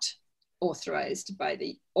not authorized by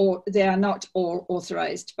they are not all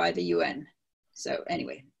authorized by the UN. So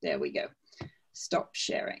anyway, there we go. Stop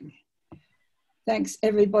sharing. Thanks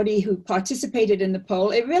everybody who participated in the poll.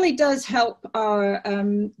 It really does help our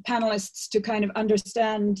panelists to kind of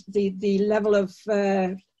understand the level of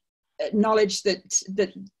knowledge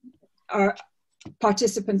that our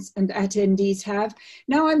participants and attendees have.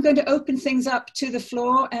 Now I'm going to open things up to the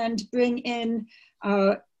floor and bring in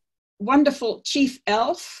our wonderful chief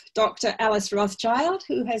elf, Dr. Alice Rothschild,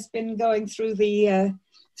 who has been going through the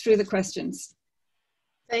questions.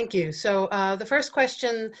 Thank you. So the first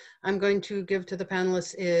question I'm going to give to the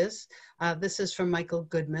panelists is, this is from Michael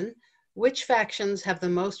Goodman. Which factions have the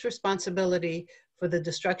most responsibility for the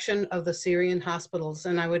destruction of the Syrian hospitals?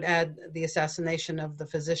 And I would add the assassination of the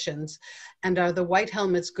physicians. And are the white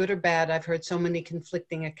helmets good or bad? I've heard so many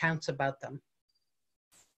conflicting accounts about them.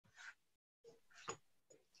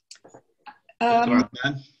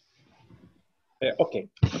 Okay.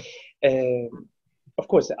 Of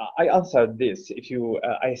course, I answered this. If you,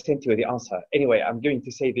 I sent you the answer. Anyway, I'm going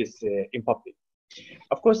to say this in public.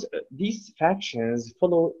 Of course, these factions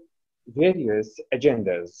follow various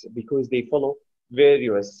agendas because they follow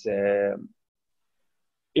various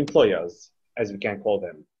employers, as we can call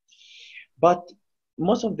them. But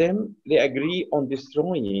most of them, they agree on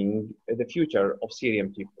destroying the future of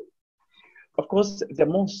Syrian people. Of course, the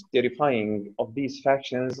most terrifying of these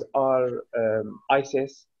factions are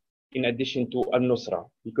ISIS, in addition to al-Nusra,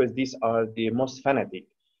 because these are the most fanatic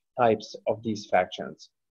types of these factions.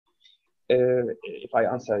 If I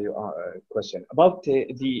answer your question about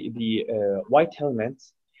the white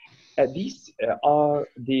helmets, these are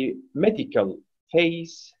the medical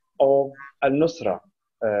face of al-Nusra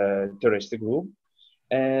terrorist group.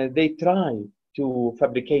 They try to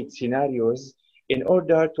fabricate scenarios in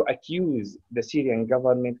order to accuse the Syrian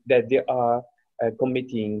government that they are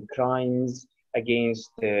committing crimes against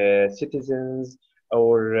citizens,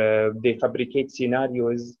 or they fabricate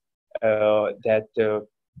scenarios that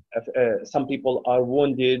some people are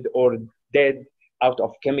wounded or dead out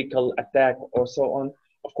of chemical attack or so on.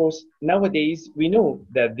 Of course, nowadays we know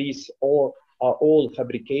that these are all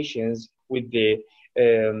fabrications with the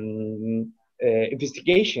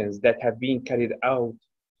investigations that have been carried out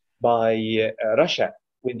by Russia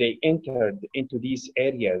when they entered into these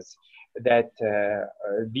areas, that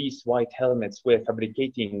these white helmets were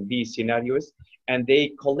fabricating these scenarios, and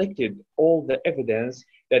they collected all the evidence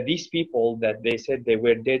that these people that they said they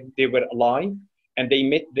were dead, they were alive, and they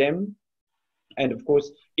met them. And of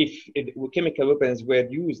course, if chemical weapons were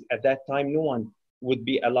used at that time, no one would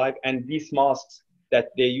be alive. And these masks that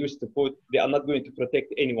they used to put, they are not going to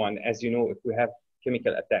protect anyone, as you know, if we have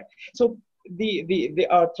chemical attack. So they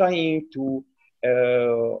are trying to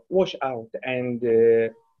wash out and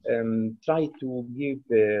try to give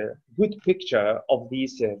a good picture of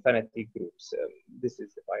these fanatic groups. This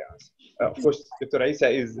is the answer. Of course, Dr. Issa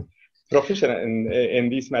is professional in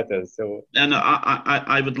these matters. So, and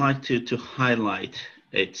I would like to highlight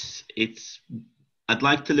I'd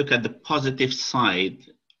like to look at the positive side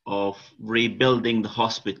of rebuilding the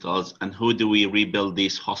hospitals and who do we rebuild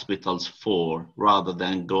these hospitals for, rather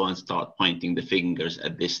than go and start pointing the fingers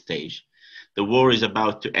at this stage. The war is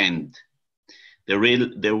about to end.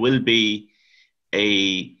 There will be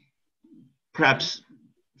perhaps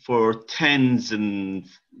for tens and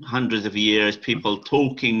hundreds of years, people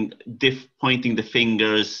talking, pointing the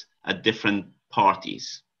fingers at different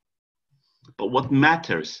parties. But what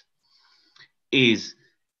matters is,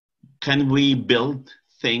 can we build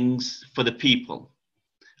things for the people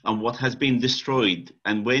and what has been destroyed?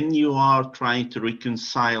 And when you are trying to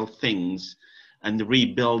reconcile things and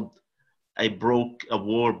rebuild a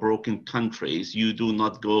war-broken countries, you do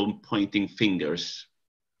not go pointing fingers.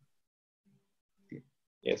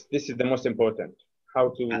 Yes, this is the most important.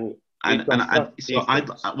 How to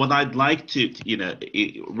what I'd like to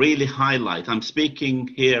really highlight. I'm speaking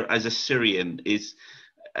here as a Syrian,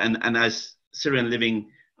 and as Syrian living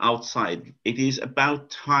outside. It is about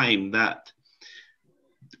time that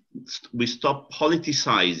we stop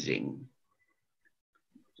politicizing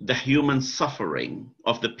the human suffering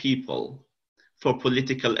of the people for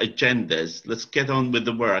political agendas. Let's get on with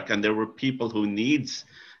the work. And there were people who needs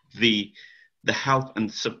the help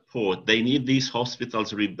and support. They need these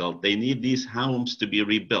hospitals rebuilt. They need these homes to be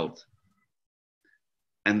rebuilt.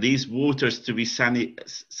 And these waters to be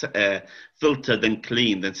filtered and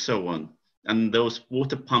cleaned and so on. And those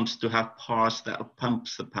water pumps to have parts that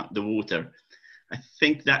pumps the water. I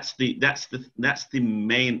think that's the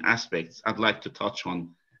main aspects I'd like to touch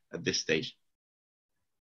on at this stage.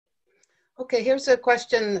 Okay, here's a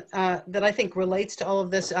question that I think relates to all of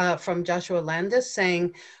this from Joshua Landis,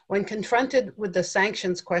 saying, when confronted with the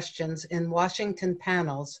sanctions questions in Washington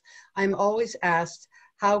panels, I'm always asked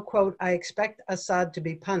how, quote, I expect Assad to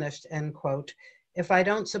be punished, end quote, if I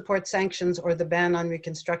don't support sanctions or the ban on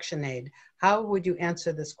reconstruction aid. How would you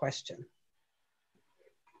answer this question?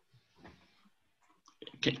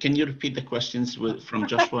 Can you repeat the questions from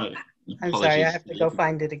Joshua? I'm sorry, I have to go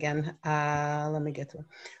find it again. Let me get to it.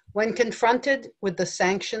 When confronted with the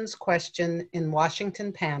sanctions question in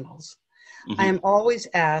Washington panels, I am always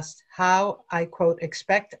asked how I, quote,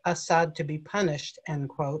 expect Assad to be punished, end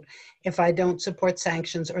quote, if I don't support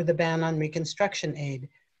sanctions or the ban on reconstruction aid.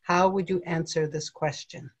 How would you answer this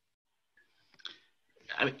question?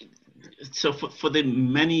 I mean, so for the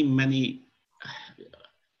many,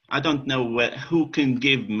 I don't know who can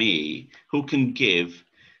give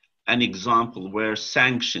an example where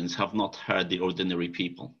sanctions have not hurt the ordinary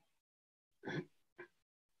people.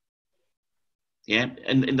 Yeah,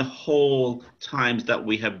 and in the whole times that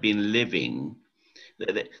we have been living,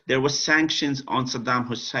 there were sanctions on Saddam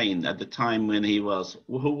Hussein at the time when who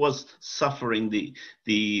was suffering the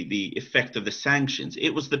effect of the sanctions. It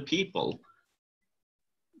was the people.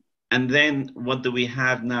 And then what do we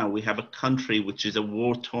have now? We have a country which is a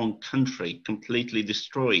war-torn country, completely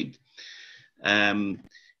destroyed.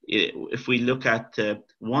 If we look at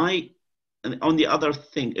why, and on the other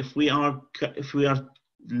thing, if we are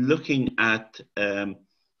looking at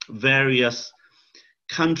various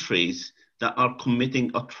countries that are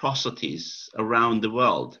committing atrocities around the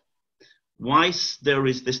world, why there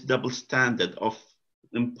is this double standard of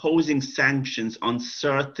imposing sanctions on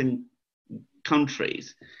certain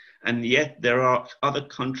countries, and yet there are other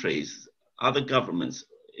countries, other governments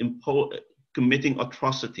committing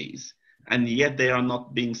atrocities, and yet they are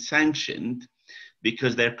not being sanctioned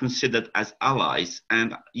because they're considered as allies.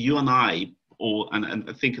 And you and I, and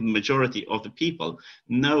I think the majority of the people,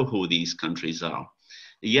 know who these countries are.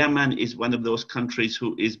 Yemen is one of those countries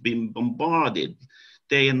who is being bombarded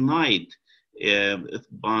day and night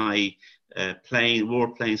by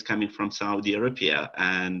warplanes coming from Saudi Arabia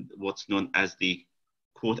and what's known as the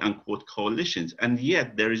quote-unquote coalitions, and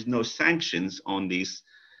yet there is no sanctions on these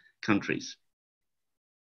countries.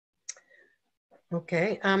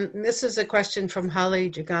 Okay, this is a question from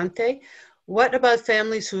Holly Gigante. What about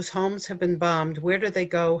families whose homes have been bombed? Where do they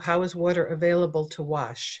go? How is water available to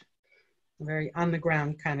wash? A very on the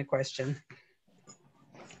ground kind of question.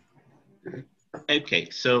 Okay,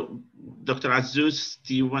 so Dr. Azzouz,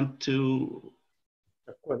 do you want to?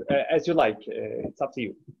 Of course, as you like, it's up to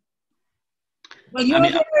you. Well,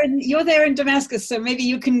 you're there in Damascus, so maybe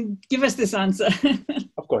you can give us this answer.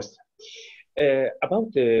 Of course.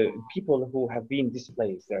 About the people who have been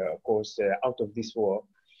displaced, of course, out of this war,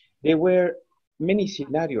 there were many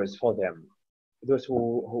scenarios for them, those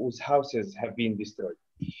whose houses have been destroyed.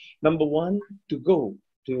 Number one, to go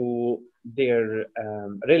to their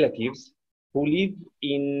relatives who live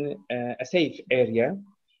in a safe area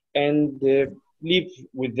and live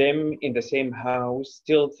with them in the same house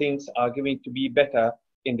till things are going to be better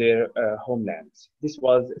in their homelands. This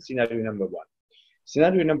was scenario number one.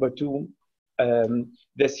 Scenario number two,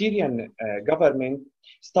 the Syrian government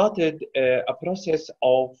started a process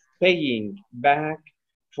of paying back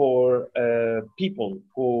for people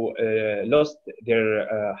who lost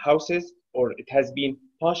their houses, or it has been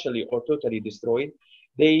partially or totally destroyed.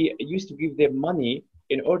 They used to give them money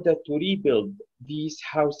in order to rebuild these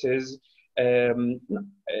houses.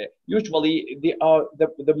 Usually they are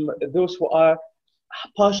those who are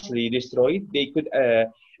partially destroyed. They could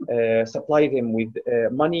supply them with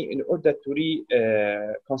money in order to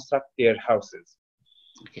reconstruct their houses.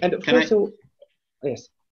 Okay. And of course, yes,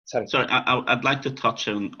 sorry. Sorry, I'd like to touch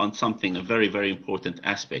on something, a very, very important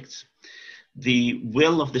aspect. The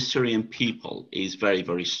will of the Syrian people is very,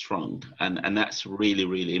 very strong, and that's really,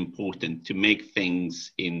 really important to make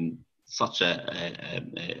things in such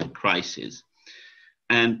a crisis.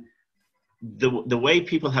 And the way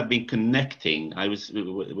people have been connecting,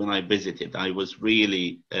 when I visited, I was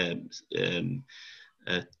really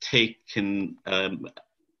taken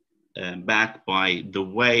back by the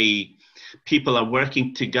way people are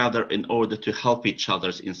working together in order to help each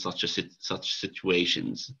other in such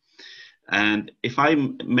situations. And if I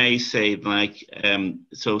may say, like,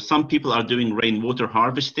 so some people are doing rainwater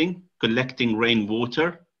harvesting, collecting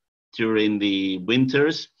rainwater during the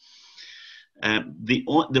winters.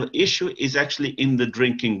 The issue is actually in the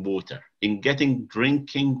drinking water, in getting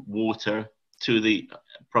drinking water to the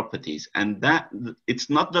properties. And that it's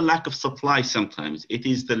not the lack of supply sometimes, it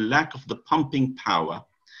is the lack of the pumping power,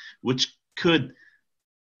 which could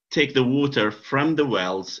take the water from the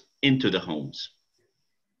wells into the homes.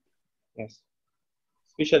 Yes,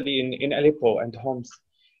 especially in Aleppo and Homs,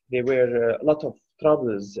 there were a lot of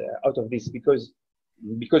troubles out of this because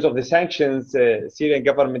of the sanctions. Syrian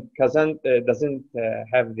government doesn't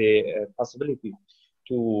have the possibility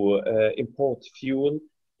to import fuel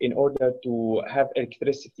in order to have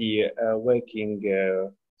electricity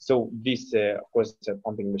working. So this, of course,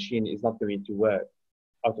 pumping machine is not going to work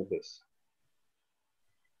out of this.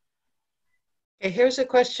 Okay, here's a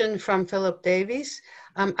question from Philip Davies.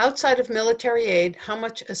 Outside of military aid, how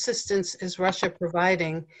much assistance is Russia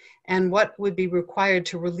providing, and what would be required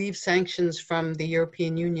to relieve sanctions from the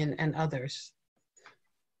European Union and others?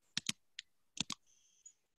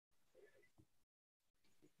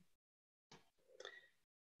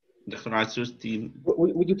 Dr. Azzouz,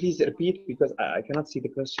 would you please repeat, because I cannot see the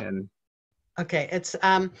question. Okay, it's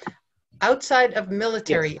outside of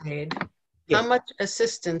military aid, how Yes. much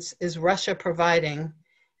assistance is Russia providing,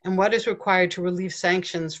 and what is required to relieve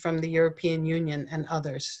sanctions from the European Union and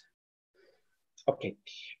others? Okay.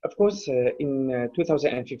 Of course, in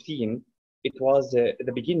 2015, it was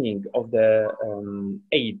the beginning of the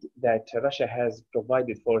aid that Russia has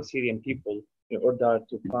provided for Syrian people in order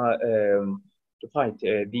to fight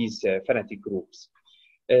these fanatic groups.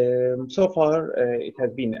 So far, it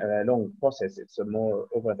has been a long process. It's more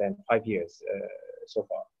over than 5 years so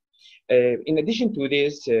far. In addition to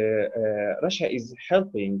this, Russia is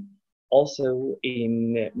helping also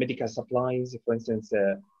in medical supplies. For instance,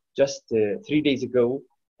 just 3 days ago,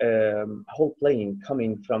 a whole plane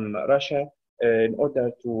coming from Russia in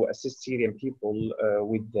order to assist Syrian people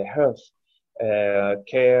with the health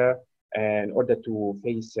care in order to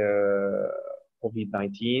face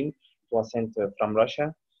COVID-19. It was sent from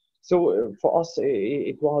Russia. So for us,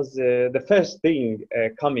 it was the first thing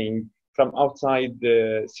coming from outside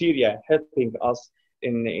Syria, helping us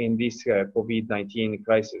in this COVID-19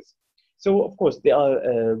 crisis. So of course they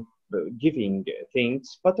are giving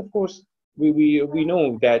things, but of course we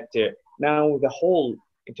know that now the whole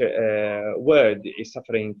world is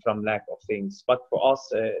suffering from lack of things. But for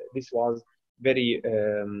us, this was very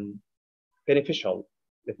beneficial,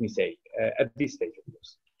 let me say, at this stage, of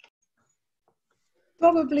course.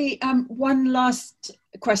 Probably one last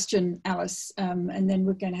question, Alice, and then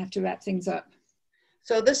we're going to have to wrap things up.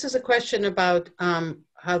 So this is a question about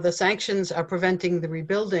how the sanctions are preventing the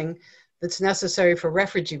rebuilding that's necessary for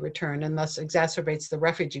refugee return and thus exacerbates the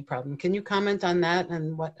refugee problem. Can you comment on that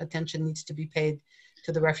and what attention needs to be paid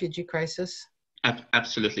to the refugee crisis?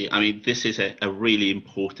 Absolutely. I mean, this is a really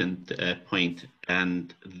important point.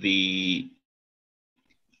 And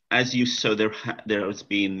as you saw, there has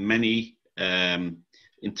been many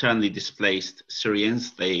internally displaced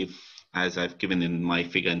Syrians. As I've given in my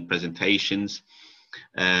figure and presentations,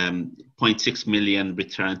 0.6 million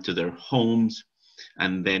returned to their homes,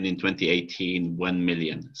 and then in 2018, 1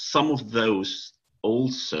 million. Some of those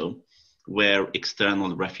also were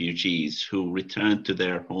external refugees who returned to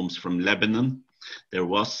their homes from Lebanon. There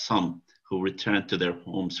was some who returned to their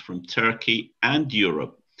homes from Turkey and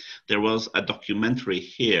Europe. There was a documentary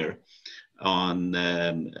here on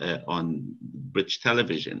British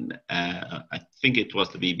television, I think it was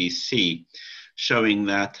the BBC, showing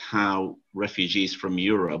that how refugees from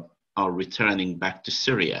Europe are returning back to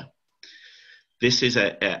Syria. This is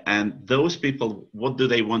and those people, what do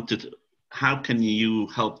they want to do? How can you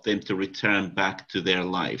help them to return back to their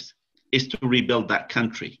lives? Is to rebuild that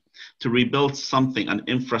country, to rebuild something, an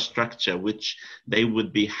infrastructure which they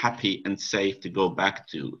would be happy and safe to go back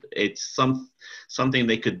to. It's something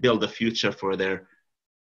they could build a future for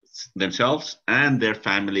themselves and their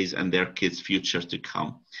families and their kids' future to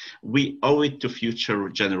come. We owe it to future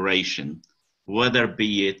generation, whether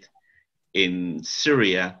be it in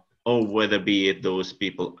Syria or whether be it those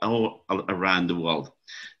people all around the world,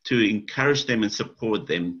 to encourage them and support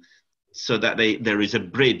them so that there is a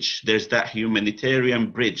bridge, there's that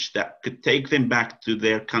humanitarian bridge that could take them back to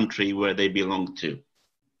their country where they belong to.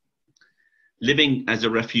 Living as a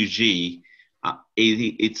refugee,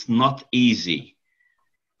 it's not easy.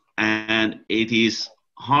 And it is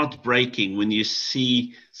heartbreaking when you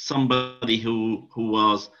see somebody who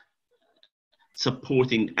was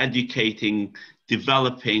supporting, educating,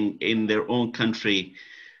 developing in their own country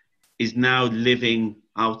is now living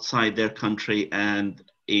outside their country and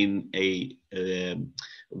in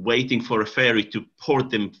waiting for a ferry to port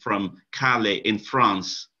them from Calais in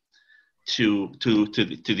France to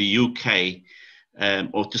the UK,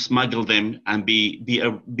 or to smuggle them and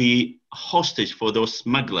be hostage for those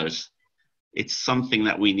smugglers. It's something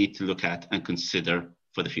that we need to look at and consider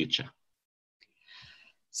for the future.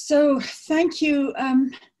 So thank you.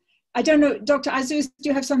 I don't know, Dr. Azzouz, do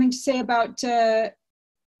you have something to say about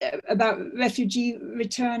refugee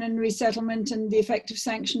return and resettlement and the effect of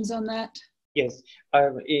sanctions on that? Yes,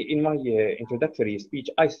 in my introductory speech,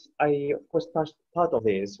 I of course touched part of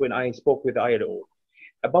this when I spoke with ILO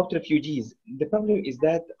about refugees. The problem is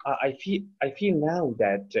that I feel now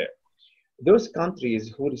that those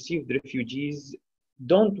countries who received refugees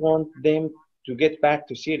don't want them to get back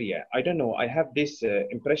to Syria. I don't know, I have this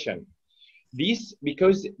impression. This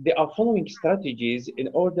because they are following strategies in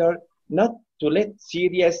order not to let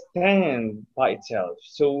Syria stand by itself,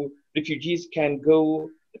 so refugees can go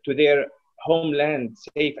to their homeland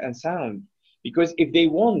safe and sound. Because if they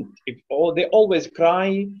want, they always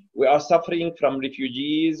cry, we are suffering from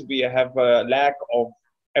refugees, we have a lack of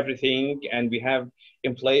everything, and we have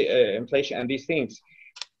inflation and these things.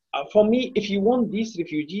 For me, if you want these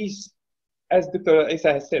refugees, as Dr.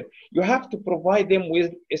 Issa has said, you have to provide them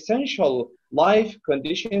with essential life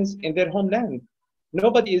conditions in their homeland.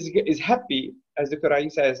 Nobody is happy, as Dr.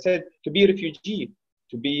 Issa has said, to be a refugee,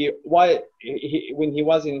 to be, when he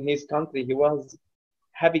was in his country, he was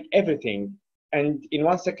having everything. And in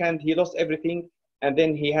 1 second, he lost everything, and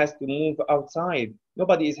then he has to move outside.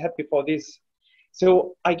 Nobody is happy for this.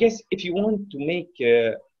 So I guess if you want to make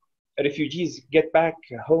refugees get back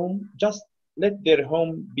home, just let their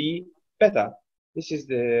home be better. This is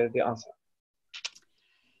the answer.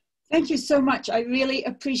 Thank you so much. I really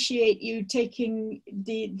appreciate you taking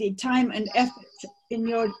the time and effort in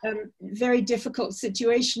your very difficult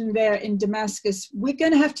situation there in Damascus. We're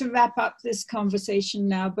going to have to wrap up this conversation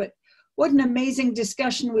now, but what an amazing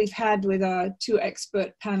discussion we've had with our two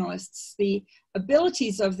expert panelists. The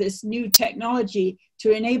abilities of this new technology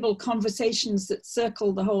to enable conversations that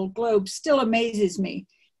circle the whole globe still amazes me.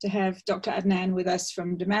 To have Dr. Adnan with us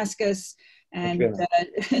from Damascus and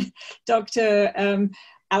Dr.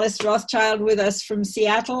 Alice Rothschild with us from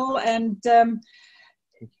Seattle, and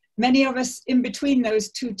many of us in between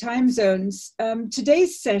those two time zones.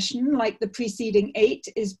 Today's session, like the preceding 8,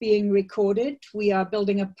 is being recorded. We are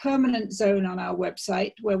building a permanent zone on our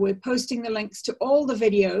website where we're posting the links to all the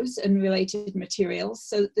videos and related materials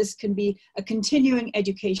so that this can be a continuing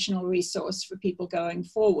educational resource for people going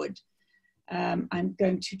forward. I'm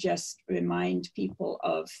going to just remind people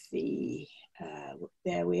of the,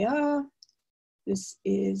 there we are. This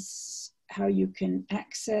is how you can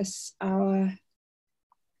access our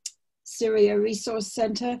Syria Resource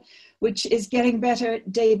Center, which is getting better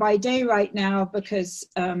day by day right now because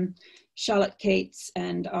Charlotte Cates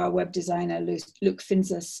and our web designer, Luke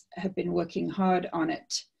Finzas, have been working hard on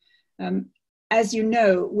it. As you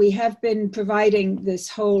know, we have been providing this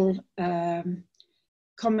whole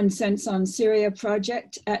Commonsense on Syria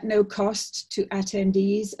project at no cost to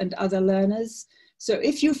attendees and other learners. So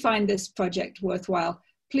if you find this project worthwhile,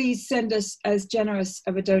 please send us as generous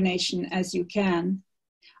of a donation as you can.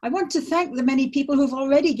 I want to thank the many people who've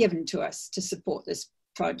already given to us to support this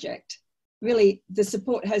project. Really, the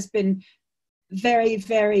support has been very,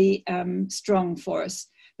 very strong for us.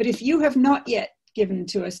 But if you have not yet given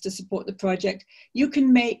to us to support the project, you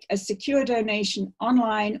can make a secure donation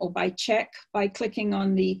online or by check by clicking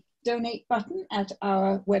on the donate button at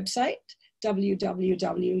our website,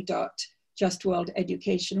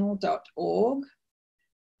 www.justworldeducational.org.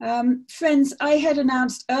 Friends, I had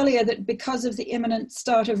announced earlier that because of the imminent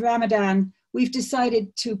start of Ramadan, we've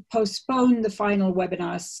decided to postpone the final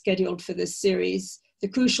webinar scheduled for this series, the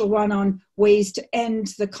crucial one on ways to end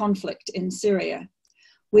the conflict in Syria.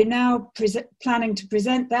 We're now planning to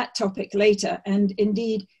present that topic later, and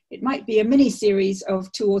indeed, it might be a mini-series of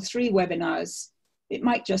 2 or 3 webinars. It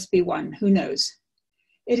might just be one, who knows?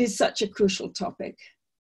 It is such a crucial topic.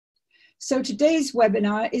 So today's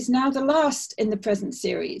webinar is now the last in the present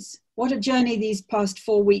series. What a journey these past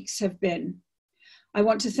 4 weeks have been. I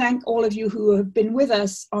want to thank all of you who have been with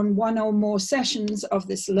us on 1 or more sessions of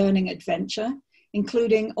this learning adventure,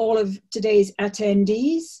 including all of today's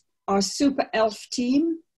attendees, our Super ELF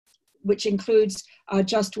team, which includes our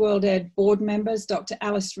Just World Ed board members, Dr.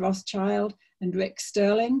 Alice Rothschild and Rick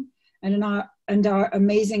Sterling, and our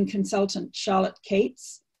amazing consultant, Charlotte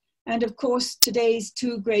Cates. And of course, today's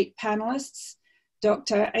 2 great panelists,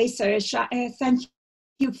 Dr. Issa, thank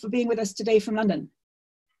you for being with us today from London.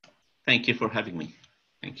 Thank you for having me.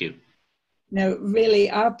 Thank you. No, really,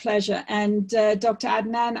 our pleasure. And Dr.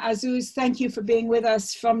 Adnan Azzouz, thank you for being with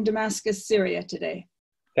us from Damascus, Syria today.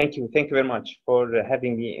 Thank you. Thank you very much for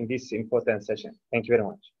having me in this important session. Thank you very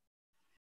much.